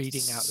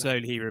reading out loud.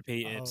 Slowly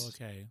repeated. Oh,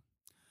 okay.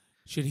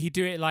 Should he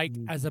do it like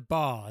as a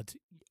bard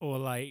or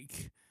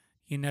like,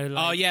 like...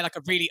 Oh, yeah, like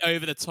a really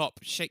over-the-top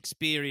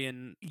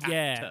Shakespearean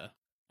actor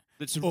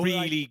that's Or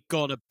really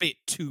gone a bit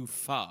too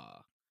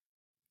far.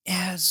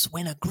 As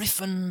when a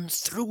griffin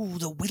through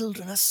the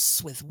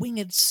wilderness with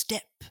winged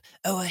step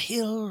o'er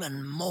hill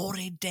and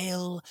moory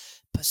dale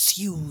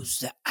pursues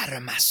the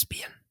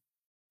Arimaspian.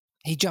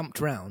 He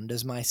jumped round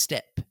as my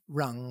step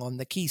rung on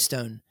the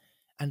keystone,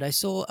 and I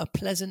saw a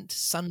pleasant,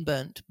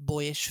 sunburnt,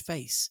 boyish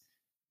face.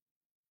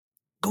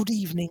 Good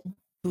evening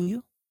to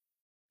you,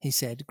 he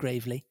said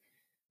gravely.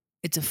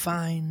 It's a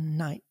fine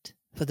night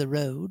for the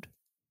road.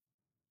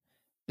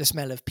 The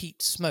smell of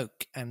peat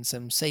smoke and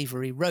some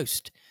savoury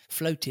roast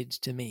floated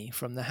to me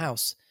from the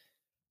house.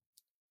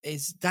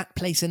 Is that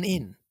place an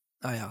inn?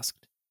 I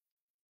asked.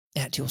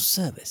 At your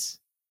service,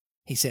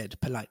 he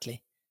said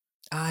politely.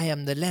 I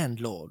am the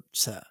landlord,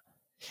 sir,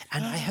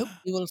 and I hope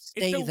you will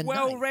stay the night. It's the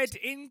well-read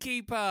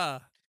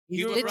innkeeper.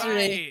 You're literally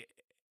right.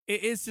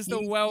 It is just a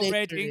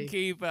well-read literally.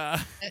 innkeeper.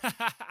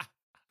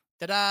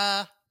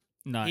 Ta-da!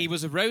 No. He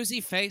was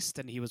rosy-faced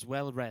and he was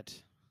well-read.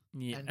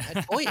 Yeah.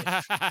 And boyish.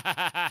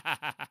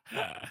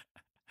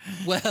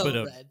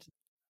 Well read.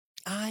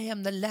 I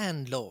am the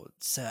landlord,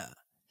 sir,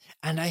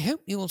 and I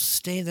hope you will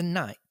stay the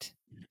night.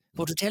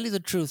 For to tell you the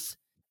truth,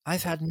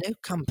 I've had no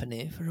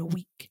company for a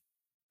week.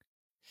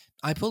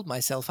 I pulled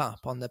myself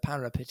up on the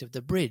parapet of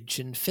the bridge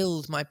and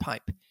filled my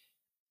pipe.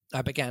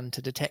 I began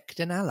to detect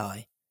an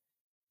ally.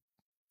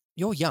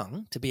 You're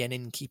young to be an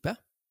innkeeper,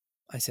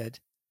 I said.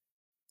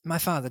 My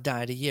father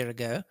died a year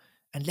ago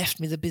and left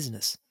me the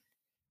business.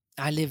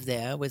 I live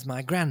there with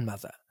my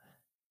grandmother.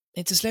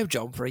 It's a slow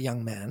job for a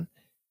young man,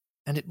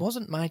 and it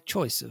wasn't my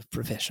choice of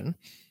profession.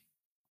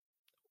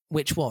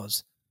 Which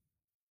was?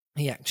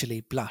 He actually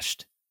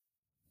blushed.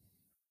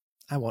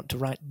 I want to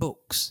write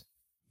books,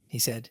 he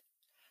said.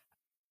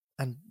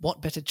 And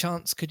what better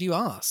chance could you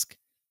ask?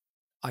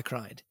 I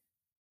cried.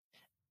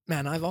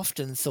 Man, I've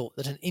often thought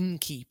that an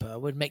innkeeper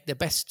would make the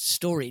best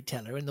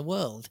storyteller in the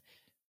world.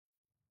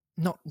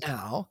 Not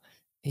now,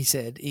 he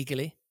said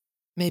eagerly.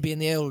 Maybe in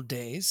the old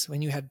days,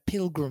 when you had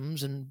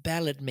pilgrims and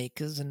ballad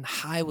makers and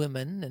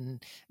highwaymen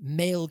and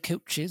mail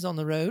coaches on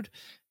the road,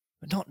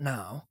 but not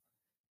now.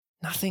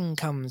 Nothing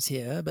comes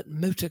here but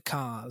motor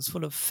cars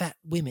full of fat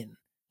women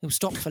who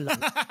stop for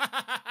lunch.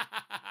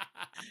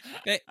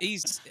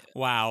 He's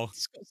Wow.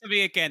 got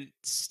something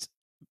against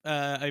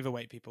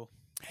overweight people.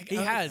 He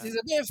has. There's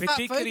a bit of fat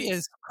Particularly-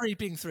 phobia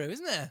creeping through,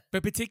 isn't there?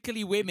 But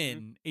particularly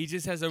women. He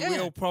just has a Yeah.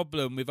 real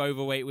problem with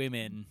overweight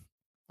women.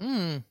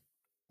 Mm.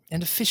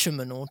 And a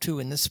fisherman or two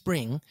in the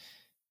spring,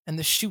 and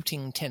the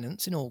shooting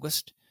tenants in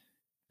August.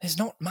 There's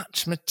not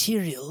much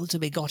material to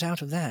be got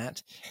out of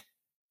that.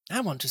 I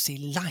want to see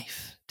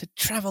life, to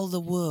travel the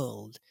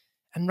world,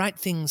 and write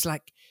things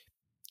like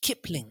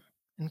Kipling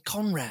and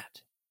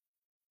Conrad.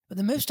 But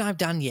the most I've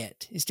done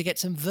yet is to get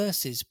some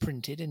verses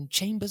printed in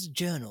Chambers'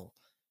 Journal.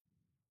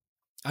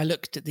 I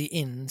looked at the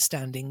inn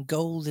standing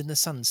gold in the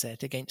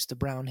sunset against the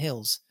brown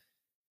hills.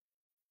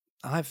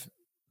 I've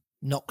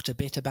knocked a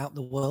bit about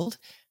the world,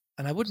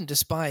 and I wouldn't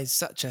despise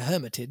such a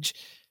hermitage.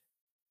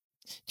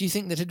 Do you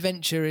think that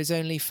adventure is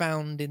only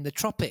found in the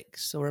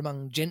tropics or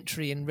among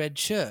gentry in red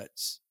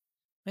shirts?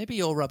 Maybe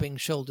you're rubbing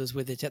shoulders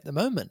with it at the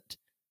moment.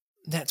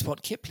 That's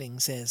what Kipling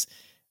says,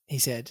 he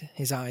said,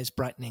 his eyes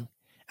brightening,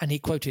 and he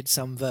quoted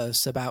some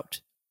verse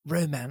about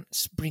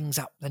romance brings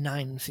up the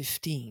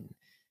 9:15.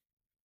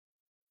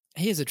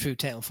 Here's a true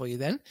tale for you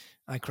then,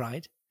 I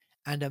cried,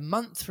 and a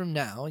month from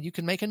now you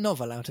can make a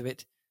novel out of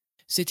it.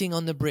 Sitting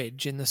on the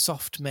bridge in the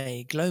soft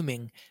May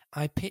gloaming,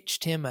 I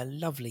pitched him a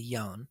lovely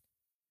yarn.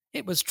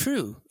 It was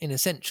true in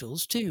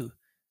essentials too,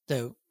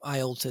 though I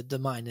altered the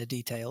minor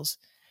details.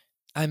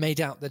 I made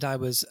out that I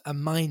was a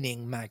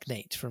mining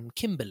magnate from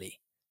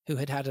Kimberley, who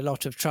had had a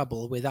lot of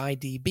trouble with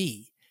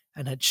IDB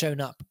and had shown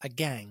up a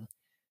gang.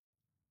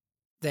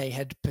 They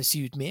had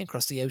pursued me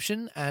across the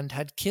ocean and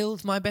had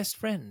killed my best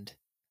friend,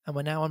 and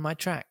were now on my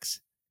tracks.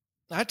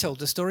 I told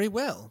the story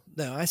well,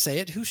 though I say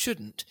it, who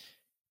shouldn't?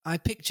 I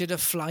pictured a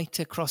flight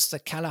across the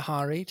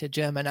Kalahari to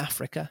German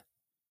Africa,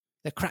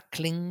 the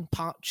crackling,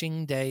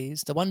 parching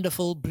days, the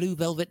wonderful blue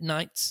velvet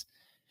nights.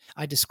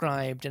 I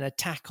described an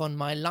attack on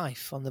my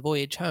life on the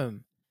voyage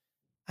home,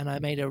 and I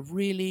made a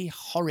really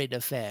horrid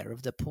affair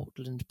of the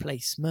Portland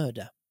Place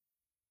murder.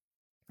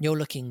 You're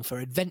looking for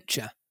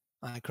adventure,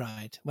 I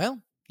cried.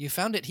 Well, you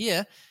found it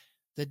here.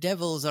 The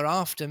devils are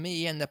after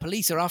me, and the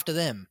police are after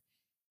them.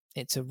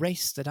 It's a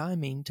race that I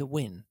mean to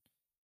win.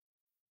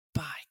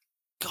 By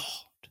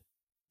God,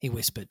 he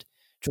whispered,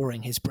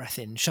 drawing his breath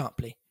in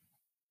sharply.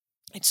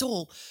 It's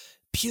all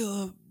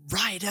pure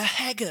Rider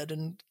Haggard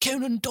and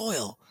Conan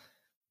Doyle.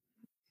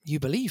 You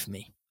believe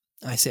me,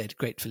 I said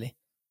gratefully.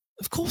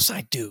 Of course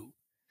I do.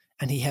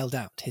 And he held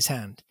out his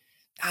hand.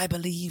 I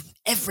believe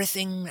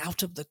everything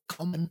out of the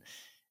common.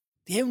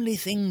 The only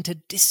thing to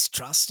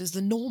distrust is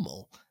the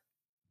normal.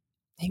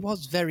 He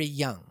was very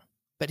young,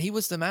 but he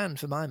was the man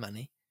for my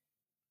money.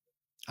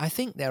 I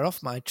think they're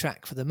off my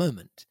track for the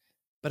moment,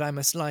 but I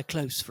must lie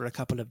close for a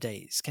couple of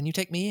days. Can you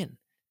take me in?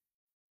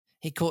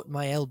 He caught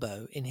my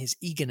elbow in his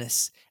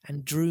eagerness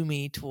and drew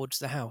me towards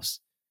the house.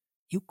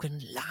 You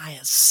can lie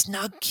as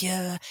snug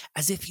here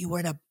as if you were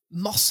in a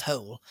moss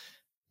hole.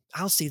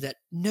 I'll see that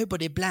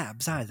nobody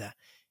blabs either,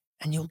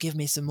 and you'll give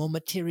me some more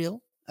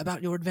material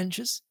about your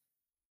adventures.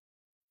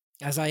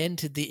 As I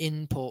entered the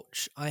inn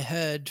porch, I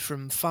heard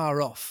from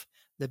far off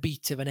the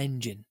beat of an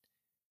engine.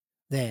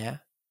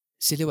 There,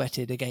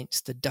 silhouetted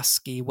against the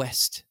dusky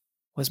west,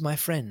 was my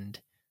friend,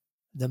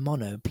 the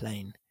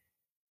monoplane.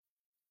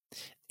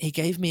 He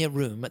gave me a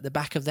room at the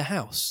back of the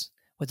house,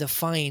 with a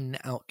fine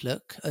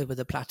outlook over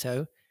the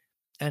plateau,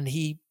 and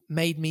he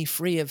made me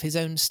free of his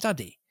own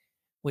study,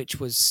 which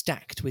was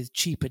stacked with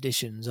cheap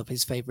editions of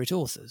his favourite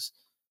authors.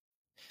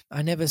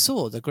 I never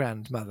saw the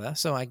grandmother,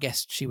 so I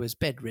guessed she was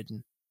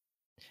bedridden.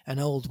 An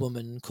old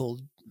woman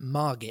called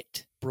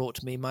Margit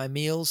brought me my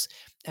meals,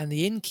 and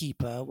the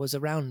innkeeper was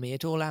around me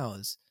at all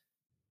hours.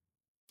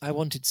 I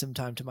wanted some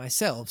time to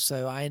myself,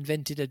 so I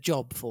invented a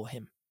job for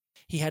him.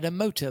 He had a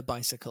motor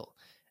bicycle,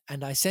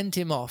 and I sent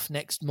him off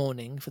next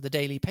morning for the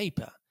daily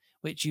paper,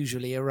 which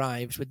usually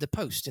arrived with the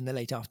post in the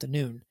late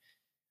afternoon.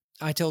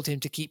 I told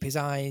him to keep his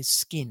eyes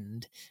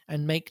skinned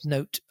and make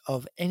note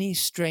of any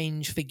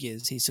strange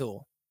figures he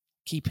saw,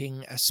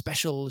 keeping a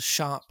special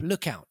sharp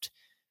lookout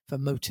for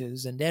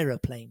motors and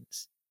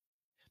aeroplanes.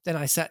 Then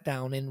I sat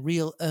down in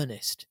real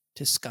earnest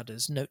to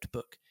Scudder's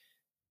notebook.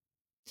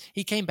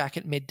 He came back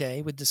at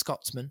midday with the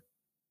Scotsman.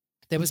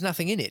 There was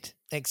nothing in it,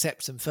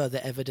 except some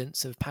further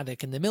evidence of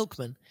Paddock and the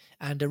milkman,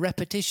 and a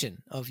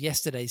repetition of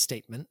yesterday's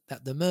statement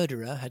that the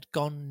murderer had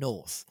gone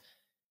north.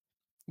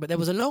 But there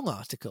was a long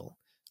article,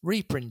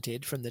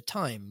 reprinted from the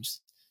Times,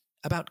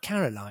 about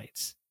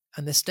Carolites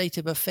and the state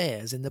of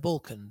affairs in the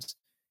Balkans,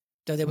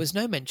 though there was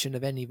no mention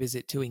of any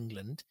visit to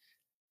England.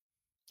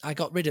 I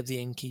got rid of the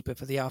innkeeper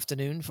for the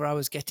afternoon, for I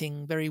was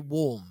getting very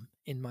warm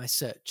in my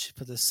search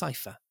for the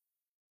cipher.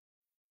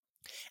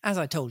 As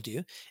I told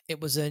you, it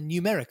was a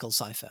numerical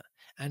cipher,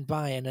 and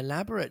by an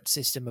elaborate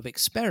system of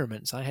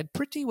experiments I had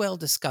pretty well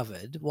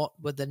discovered what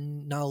were the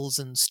nulls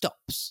and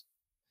stops.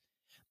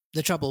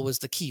 The trouble was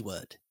the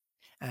keyword,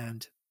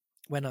 and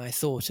When I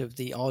thought of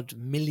the odd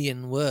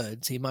million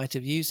words he might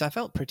have used, I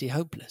felt pretty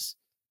hopeless.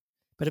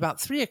 But about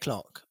 3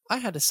 o'clock, I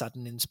had a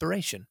sudden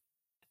inspiration.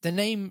 The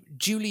name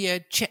Julia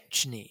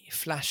Chechny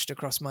flashed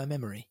across my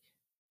memory.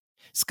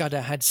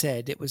 Scudder had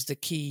said it was the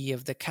key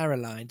of the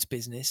Carolides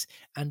business,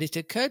 and it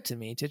occurred to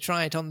me to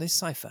try it on this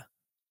cipher.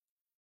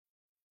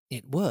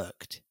 It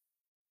worked.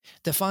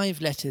 The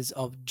 5 letters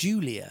of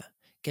Julia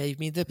gave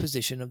me the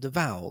position of the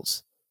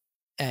vowels.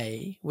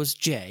 A was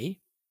J,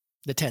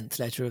 the 10th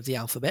letter of the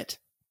alphabet,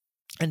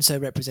 and so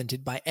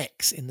represented by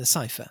X in the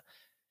cipher.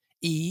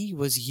 E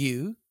was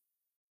U,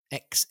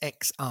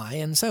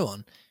 XXI, and so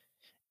on.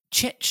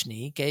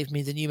 Chechny gave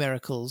me the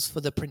numericals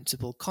for the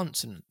principal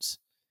consonants.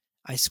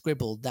 I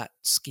scribbled that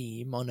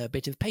scheme on a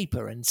bit of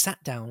paper and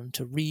sat down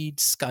to read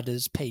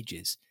Scudder's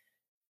pages.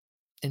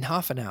 In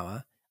half an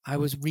hour, I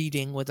was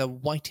reading with a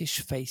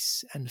whitish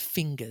face and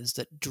fingers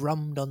that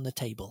drummed on the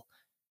table.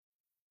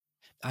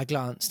 I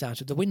glanced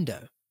out of the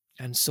window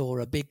and saw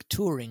a big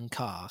touring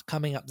car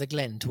coming up the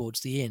glen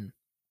towards the inn.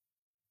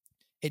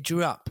 It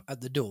drew up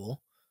at the door,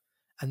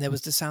 and there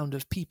was the sound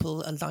of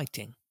people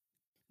alighting.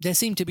 There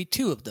seemed to be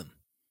 2 of them,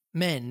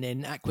 men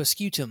in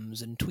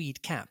aquascutums and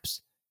tweed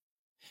caps.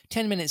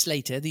 10 minutes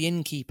later, the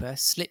innkeeper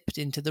slipped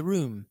into the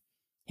room,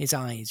 his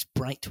eyes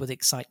bright with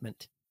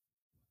excitement.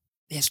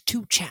 "There's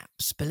 2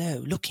 chaps below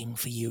looking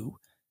for you,"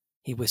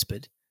 he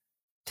whispered.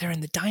 "They're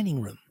in the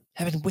dining room,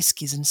 having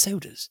whiskies and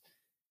sodas.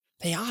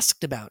 They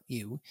asked about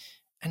you,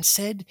 and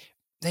said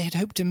they had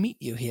hoped to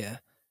meet you here.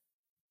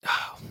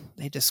 Oh,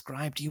 they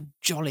described you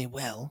jolly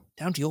well,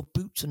 down to your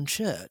boots and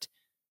shirt.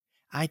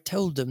 I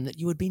told them that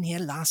you had been here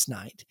last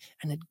night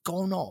and had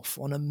gone off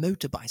on a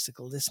motor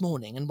bicycle this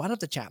morning, and one of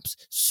the chaps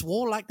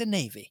swore like the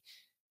Navy."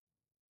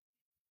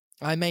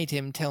 I made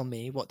him tell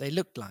me what they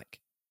looked like.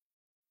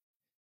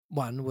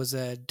 One was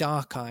a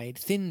dark-eyed,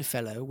 thin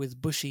fellow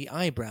with bushy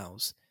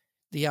eyebrows.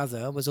 The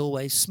other was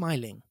always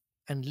smiling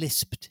and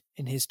lisped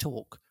in his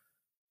talk.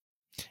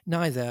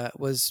 Neither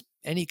was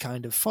any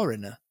kind of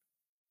foreigner.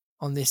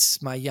 On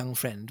this my young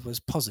friend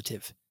was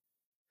positive.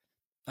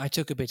 I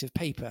took a bit of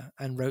paper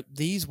and wrote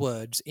these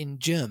words in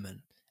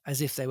German,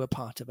 as if they were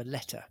part of a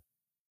letter.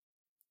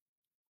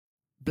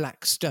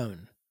 Black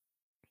Stone.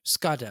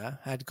 Scudder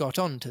had got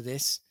on to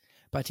this,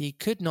 but he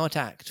could not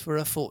act for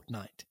a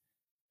fortnight.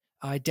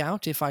 I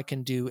doubt if I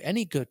can do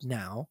any good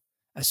now,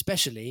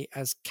 especially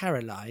as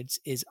Carolides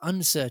is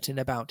uncertain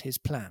about his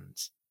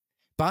plans.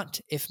 But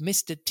if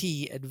Mr.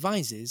 T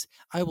advises,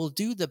 I will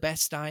do the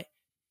best I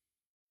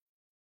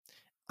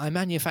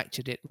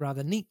manufactured it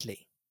rather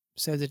neatly,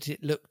 so that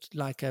it looked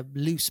like a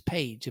loose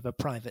page of a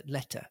private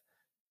letter.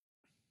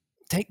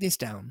 Take this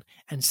down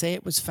and say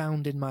it was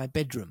found in my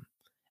bedroom,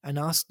 and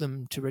ask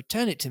them to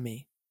return it to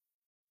me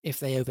if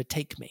they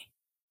overtake me.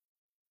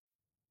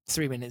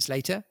 3 minutes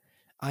later,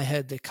 I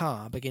heard the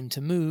car begin to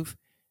move,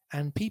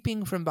 and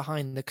peeping from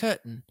behind the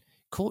curtain,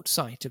 caught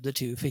sight of the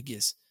 2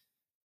 figures.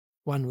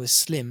 One was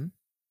slim,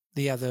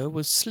 the other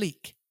was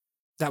sleek.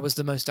 That was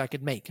the most I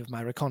could make of my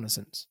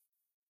reconnaissance.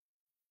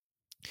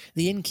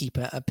 The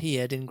innkeeper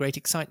appeared in great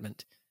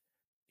excitement.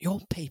 "Your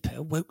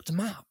paper woke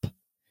them up,"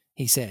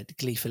 he said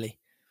gleefully.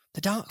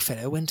 "The dark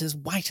fellow went as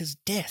white as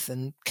death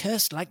and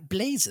cursed like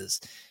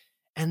blazes,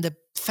 and the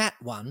fat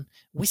one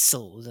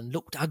whistled and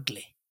looked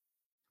ugly.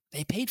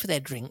 They paid for their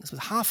drinks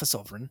with half a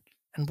sovereign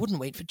and wouldn't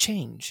wait for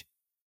change."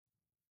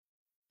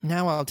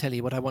 "Now I'll tell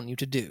you what I want you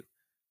to do,"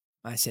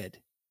 I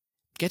said.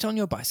 "Get on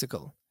your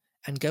bicycle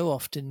and go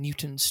off to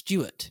Newton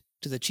Stewart,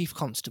 to the chief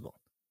constable.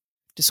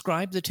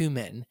 Describe the 2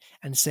 men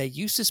and say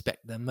you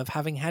suspect them of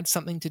having had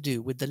something to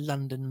do with the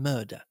London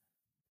murder.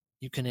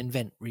 You can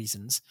invent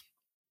reasons.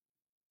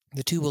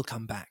 The 2 will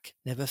come back,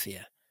 never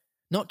fear.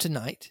 Not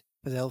tonight,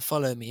 for they'll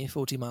follow me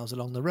 40 miles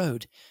along the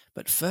road,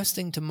 but first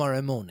thing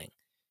tomorrow morning.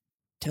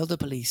 Tell the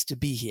police to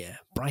be here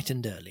bright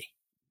and early."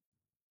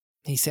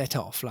 He set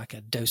off like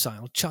a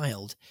docile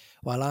child,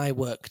 while I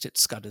worked at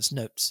Scudder's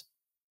notes.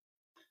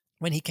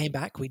 When he came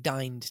back, we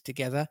dined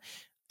together,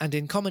 and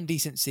in common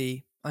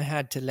decency, I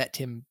had to let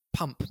him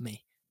pump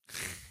me.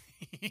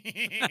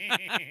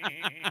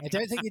 I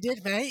don't think you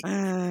did, mate.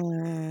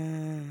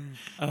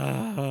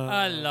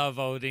 I love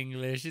Old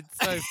English. It's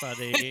so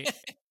funny.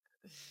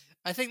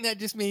 I think that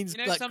just means You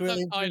know, like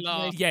sometimes grilling. I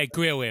laugh. Yeah,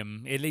 grill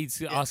him. It leads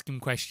to ask him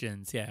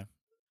questions. Yeah.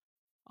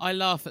 I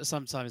laugh at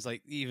sometimes,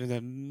 like,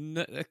 even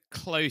the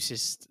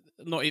closest,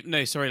 not even,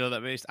 no, sorry, not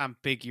the most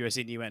ambiguous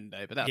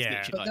innuendo, but that's Yeah.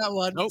 literally But like, that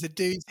one was nope, a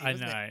doozy. I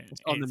wasn't it? know.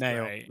 it's on the It's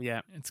nail. great.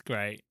 Yeah. It's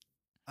great.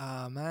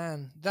 Ah,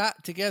 man.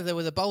 That together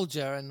with a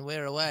bulger and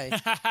we're away.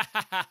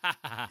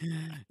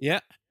 Yeah.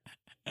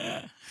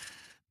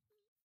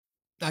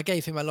 I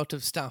gave him a lot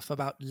of stuff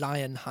about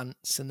lion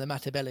hunts and the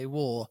Matabele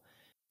War,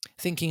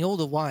 thinking all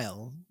the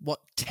while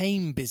what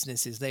tame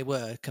businesses they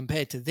were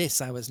compared to this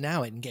I was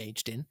now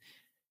engaged in.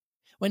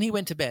 When he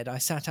went to bed, I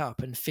sat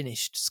up and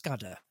finished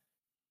Scudder.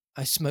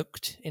 I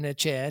smoked in a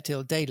chair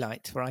till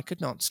daylight, for I could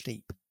not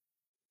sleep.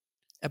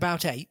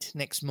 About 8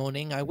 next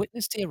morning, I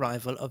witnessed the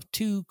arrival of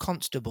 2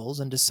 constables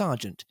and a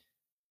sergeant.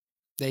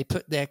 They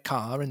put their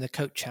car in the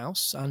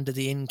coach-house under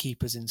the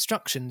innkeeper's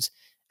instructions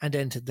and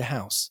entered the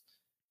house.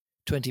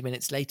 20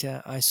 minutes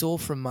later, I saw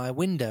from my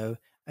window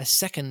a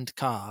second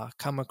car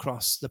come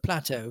across the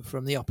plateau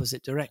from the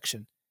opposite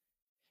direction.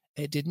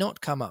 It did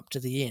not come up to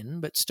the inn,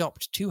 but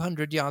stopped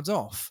 200 yards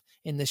off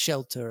in the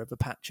shelter of a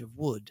patch of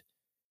wood.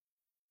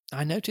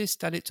 I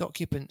noticed that its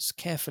occupants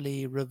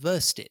carefully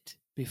reversed it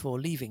before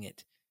leaving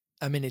it.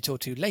 A minute or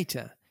two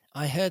later,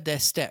 I heard their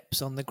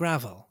steps on the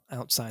gravel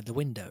outside the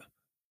window.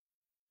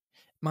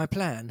 My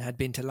plan had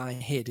been to lie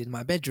hid in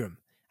my bedroom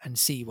and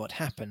see what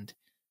happened.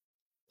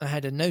 I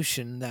had a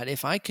notion that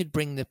if I could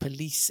bring the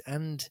police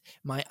and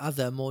my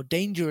other more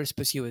dangerous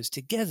pursuers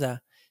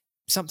together,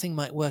 something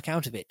might work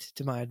out of it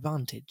to my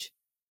advantage.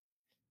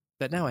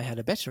 But now I had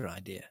a better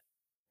idea.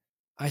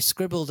 I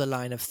scribbled a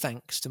line of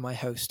thanks to my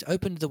host,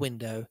 opened the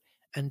window,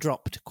 and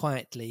dropped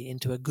quietly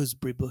into a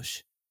gooseberry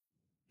bush.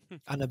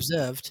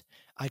 Unobserved,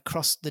 I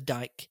crossed the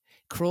dike,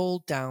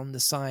 crawled down the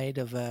side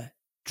of a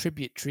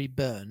tributary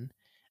burn,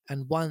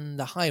 and won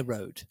the high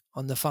road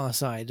on the far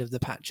side of the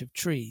patch of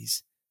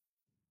trees.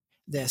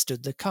 There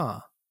stood the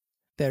car,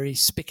 very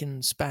spick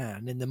and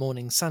span in the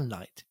morning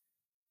sunlight,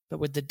 but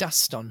with the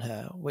dust on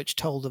her which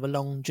told of a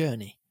long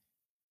journey.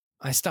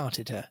 I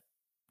started her,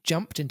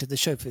 jumped into the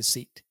chauffeur's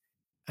seat,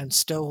 and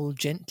stole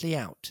gently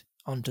out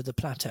onto the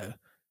plateau.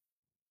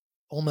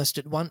 Almost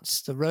at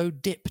once the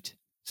road dipped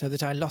so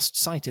that I lost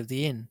sight of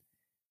the inn,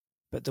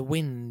 but the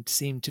wind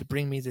seemed to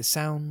bring me the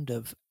sound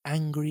of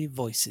angry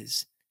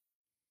voices.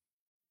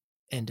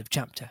 End of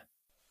chapter.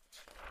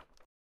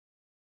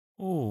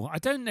 Oh, I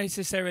don't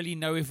necessarily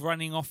know if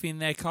running off in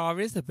their car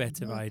is a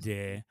better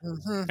idea.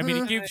 I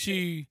mean,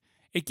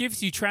 it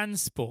gives you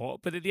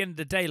transport, but at the end of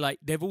the day, like,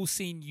 they've all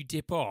seen you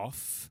dip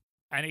off,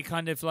 and it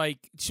kind of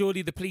like,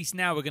 surely the police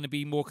now are going to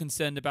be more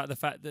concerned about the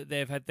fact that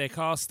they've had their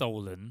car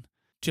stolen.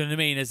 Do you know what I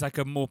mean? It's like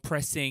a more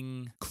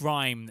pressing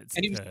crime that's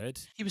occurred.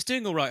 He was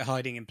doing all right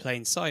hiding in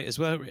plain sight as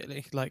well,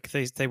 really. Like,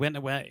 they went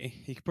away.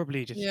 He could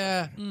probably just...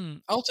 Yeah.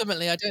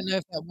 Ultimately, I don't know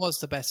if that was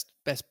the best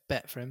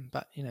bet for him,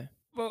 but, you know.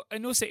 Well,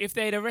 and also, if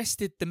they'd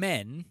arrested the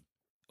men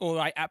or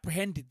like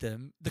apprehended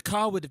them, the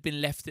car would have been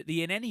left at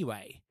the inn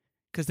anyway,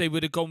 because they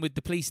would have gone with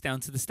the police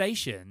down to the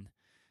station.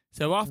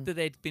 So after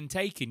they'd been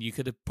taken, you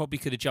could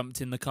have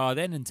jumped in the car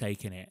then and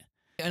taken it.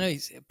 I know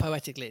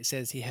poetically it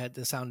says he heard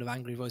the sound of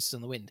angry voices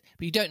on the wind,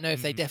 but you don't know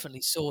if they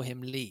definitely saw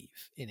him leave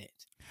in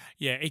it.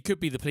 Yeah, it could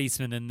be the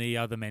policeman and the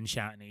other men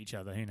shouting at each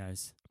other. Who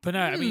knows? But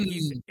no, I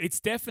mean, it's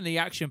definitely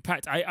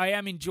action-packed. I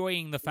am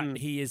enjoying the fact that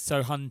he is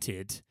so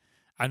hunted,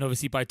 and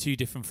obviously by two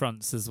different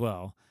fronts as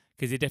well,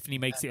 because it definitely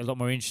makes it a lot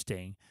more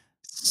interesting.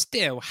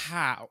 Still,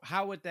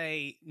 how would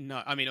they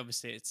know? I mean,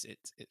 obviously,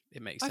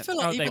 it makes sense. I feel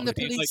like even the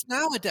police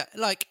nowadays,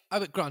 like,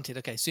 granted,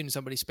 okay, soon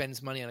somebody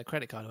spends money on a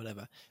credit card or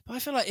whatever, but I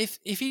feel like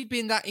if he'd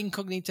been that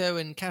incognito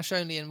and cash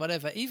only and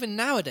whatever, even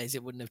nowadays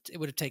it would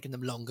have taken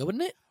them longer,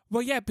 wouldn't it?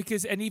 Well, yeah,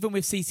 and even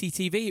with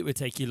CCTV, it would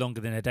take you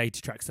longer than a day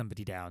to track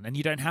somebody down, and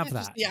you don't have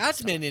that. The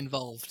admin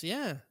involved,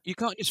 yeah. You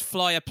can't just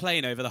fly a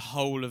plane over the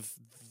whole of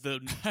the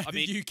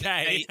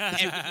UK,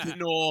 the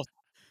north.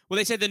 Well,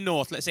 they say the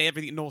north. Let's say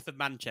everything north of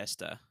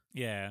Manchester.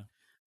 Yeah,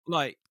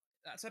 like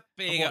that's a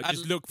big.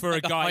 Just look for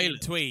a guy in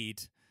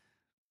tweed.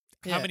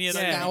 Yeah. How many of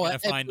those are you going to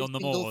find on the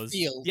moors?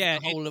 Field, yeah,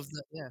 the whole of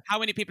the. Yeah. How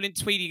many people in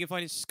Tweed you can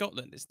find in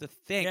Scotland? It's the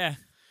thing. Yeah.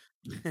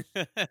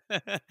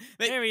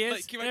 There he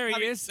is. There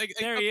he is.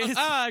 There he is.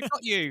 Ah, I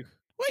got you.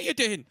 What are you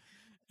doing?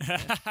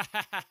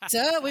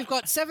 Sir, we've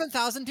got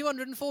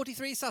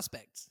 7,243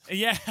 suspects.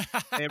 Yeah.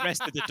 They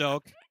arrested the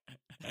dog.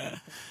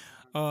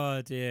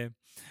 Oh, dear.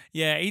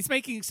 Yeah, he's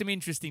making some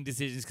interesting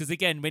decisions because,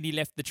 again, when he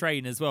left the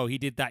train as well, he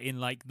did that in,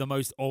 like, the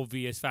most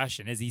obvious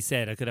fashion. As he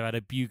said, I could have had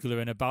a bugler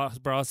and a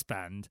brass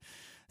band.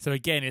 So,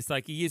 again, it's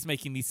like he is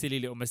making these silly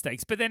little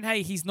mistakes. But then,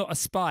 hey, he's not a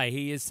spy.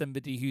 He is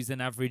somebody who's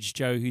an average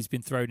Joe who's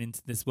been thrown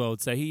into this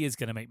world. So he is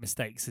going to make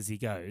mistakes as he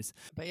goes.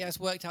 But he has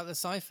worked out the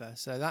cipher,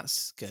 so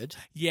that's good.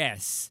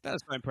 Yes.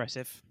 That's quite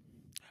impressive.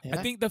 Yeah.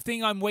 I think the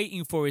thing I'm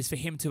waiting for is for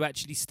him to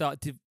actually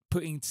start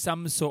putting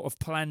some sort of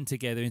plan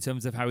together in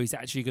terms of how he's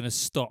actually going to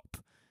stop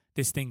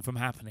this thing from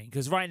happening.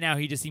 Because right now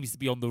he just seems to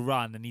be on the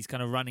run and he's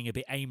kind of running a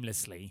bit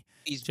aimlessly.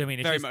 He's Do you know what I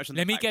mean? very It's just, much on the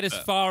let me back get as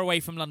foot. far away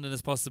from London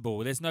as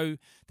possible. There's no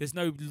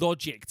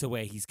logic to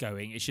where he's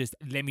going. It's just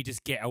let me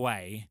just get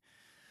away.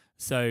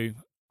 So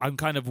I'm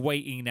kind of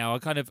waiting now.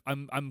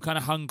 I'm kind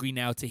of hungry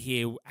now to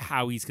hear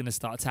how he's going to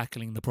start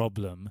tackling the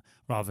problem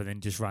rather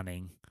than just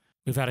running.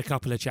 We've had a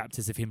couple of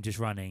chapters of him just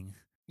running.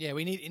 Yeah,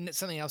 we need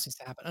something else needs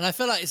to happen, and I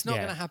feel like it's not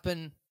going to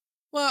happen.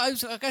 Well,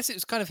 I guess it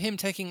was kind of him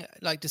taking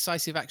like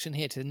decisive action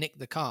here to nick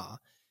the car,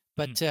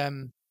 but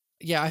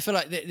yeah, I feel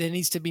like there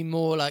needs to be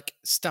more like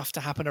stuff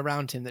to happen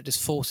around him that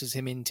just forces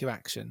him into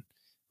action,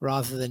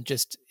 rather than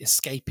just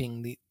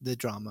escaping the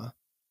drama.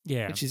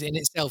 Yeah, which is in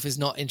itself is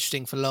not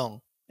interesting for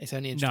long. It's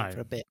only interesting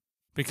for a bit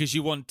because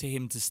you want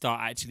him to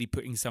start actually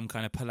putting some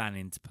kind of plan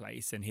into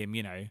place, and him,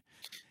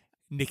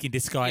 nicking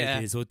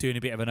disguises or doing a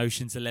bit of an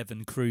Ocean's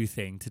 11 crew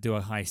thing to do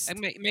a heist.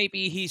 And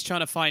maybe he's trying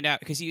to find out,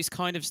 because he's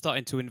kind of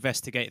starting to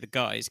investigate the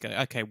guys. Go,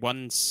 okay,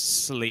 one's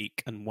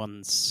sleek and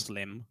one's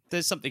slim.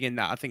 There's something in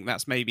that. I think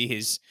that's maybe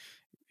his,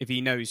 if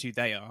he knows who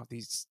they are,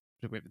 these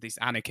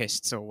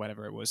anarchists or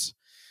whatever it was.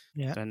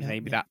 Yeah. Then yeah,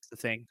 maybe yeah. that's the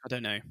thing. I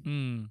don't know.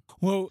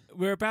 Well,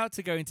 we're about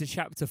to go into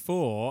chapter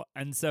 4,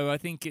 and so I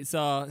think it's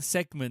our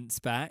segments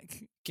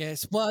back.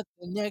 Guess what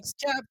the next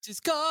chapter's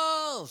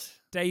called?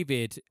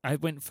 David, I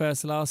went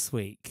first last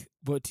week.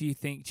 What do you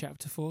think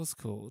chapter 4's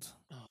called?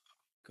 Oh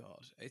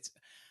God, it's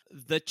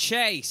the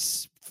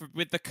chase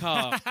with the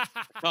car.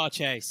 Car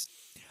chase.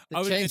 I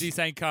was going to chase- do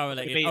something car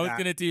related. Beat I was that.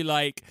 going to do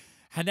like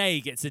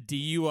Hanae gets a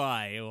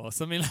DUI or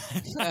something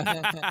like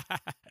that.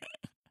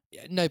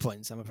 Yeah, no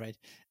points, I'm afraid.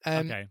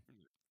 Okay.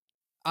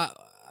 I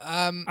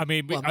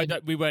mean, well,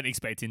 we weren't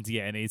expecting to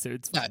get any, so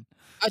it's No. fine.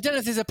 I don't know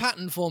if there's a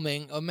pattern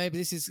forming, or maybe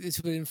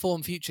this will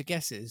inform future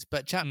guesses.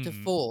 But chapter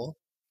 4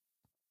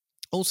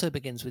 also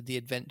begins with the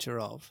adventure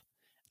of,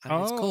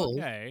 and it's called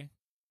okay.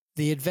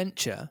 The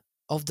Adventure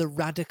of the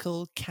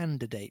Radical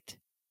Candidate.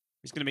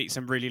 He's going to meet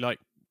some really like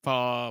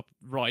far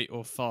right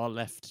or far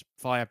left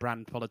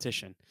firebrand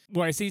politician.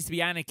 Well, it seems to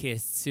be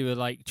anarchists who are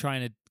like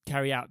trying to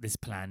carry out this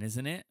plan,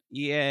 isn't it?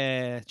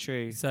 Yeah,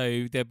 true.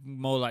 So they're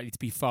more likely to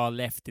be far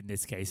left in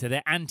this case. So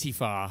they're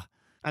anti-far.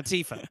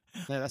 Antifa.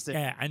 No, that's it.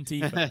 Yeah,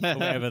 Antifa, or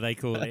whatever they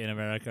call it in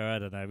America. I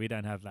don't know. We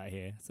don't have that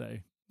here. So,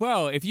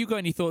 well, if you've got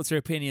any thoughts or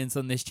opinions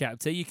on this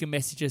chapter, you can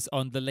message us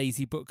on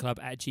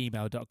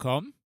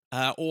thelazybookclub@gmail.com.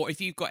 Or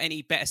if you've got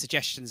any better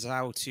suggestions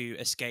how to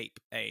escape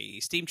a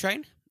steam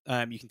train,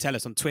 you can tell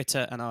us on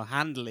Twitter, and our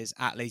handle is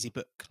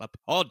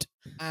 @LazyBookClubPod.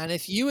 And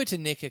if you were to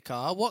nick a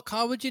car, what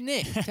car would you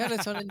nick? Tell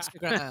us on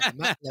Instagram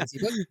at Lazy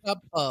Book Club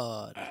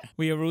Pod.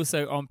 We are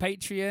also on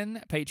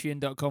Patreon,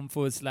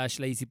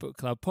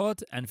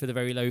 patreon.com/LazyBookClubPod. And for the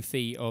very low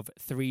fee of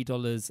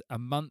 $3 a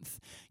month,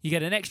 you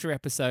get an extra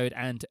episode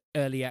and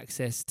early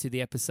access to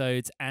the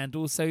episodes and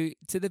also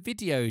to the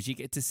videos. You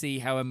get to see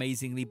how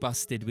amazingly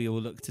busted we all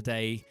look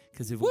today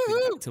because we've all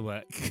been back to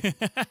work.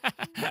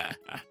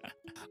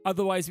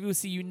 Otherwise, we will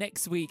see you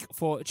next week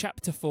for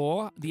Chapter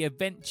 4, The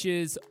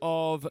Adventures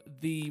of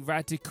the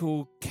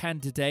Radical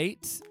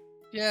Candidate.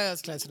 Yeah,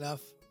 that's close enough.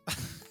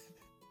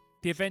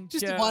 The Adventure...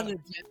 Just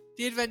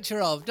the adventure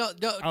of, not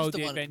just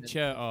the one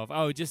adventure of.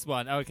 Oh, just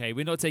one. Okay,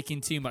 we're not taking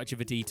too much of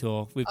a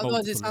detour with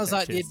Otherwise, it multiple sounds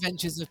like the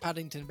adventures. adventures of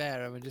Paddington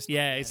Bear. And we're just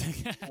Yeah, it's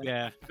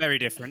Yeah, very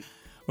different.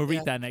 we'll read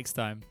Yeah. that next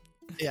time.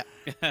 Yeah.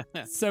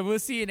 So we'll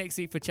see you next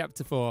week for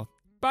Chapter 4.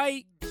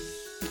 Bye!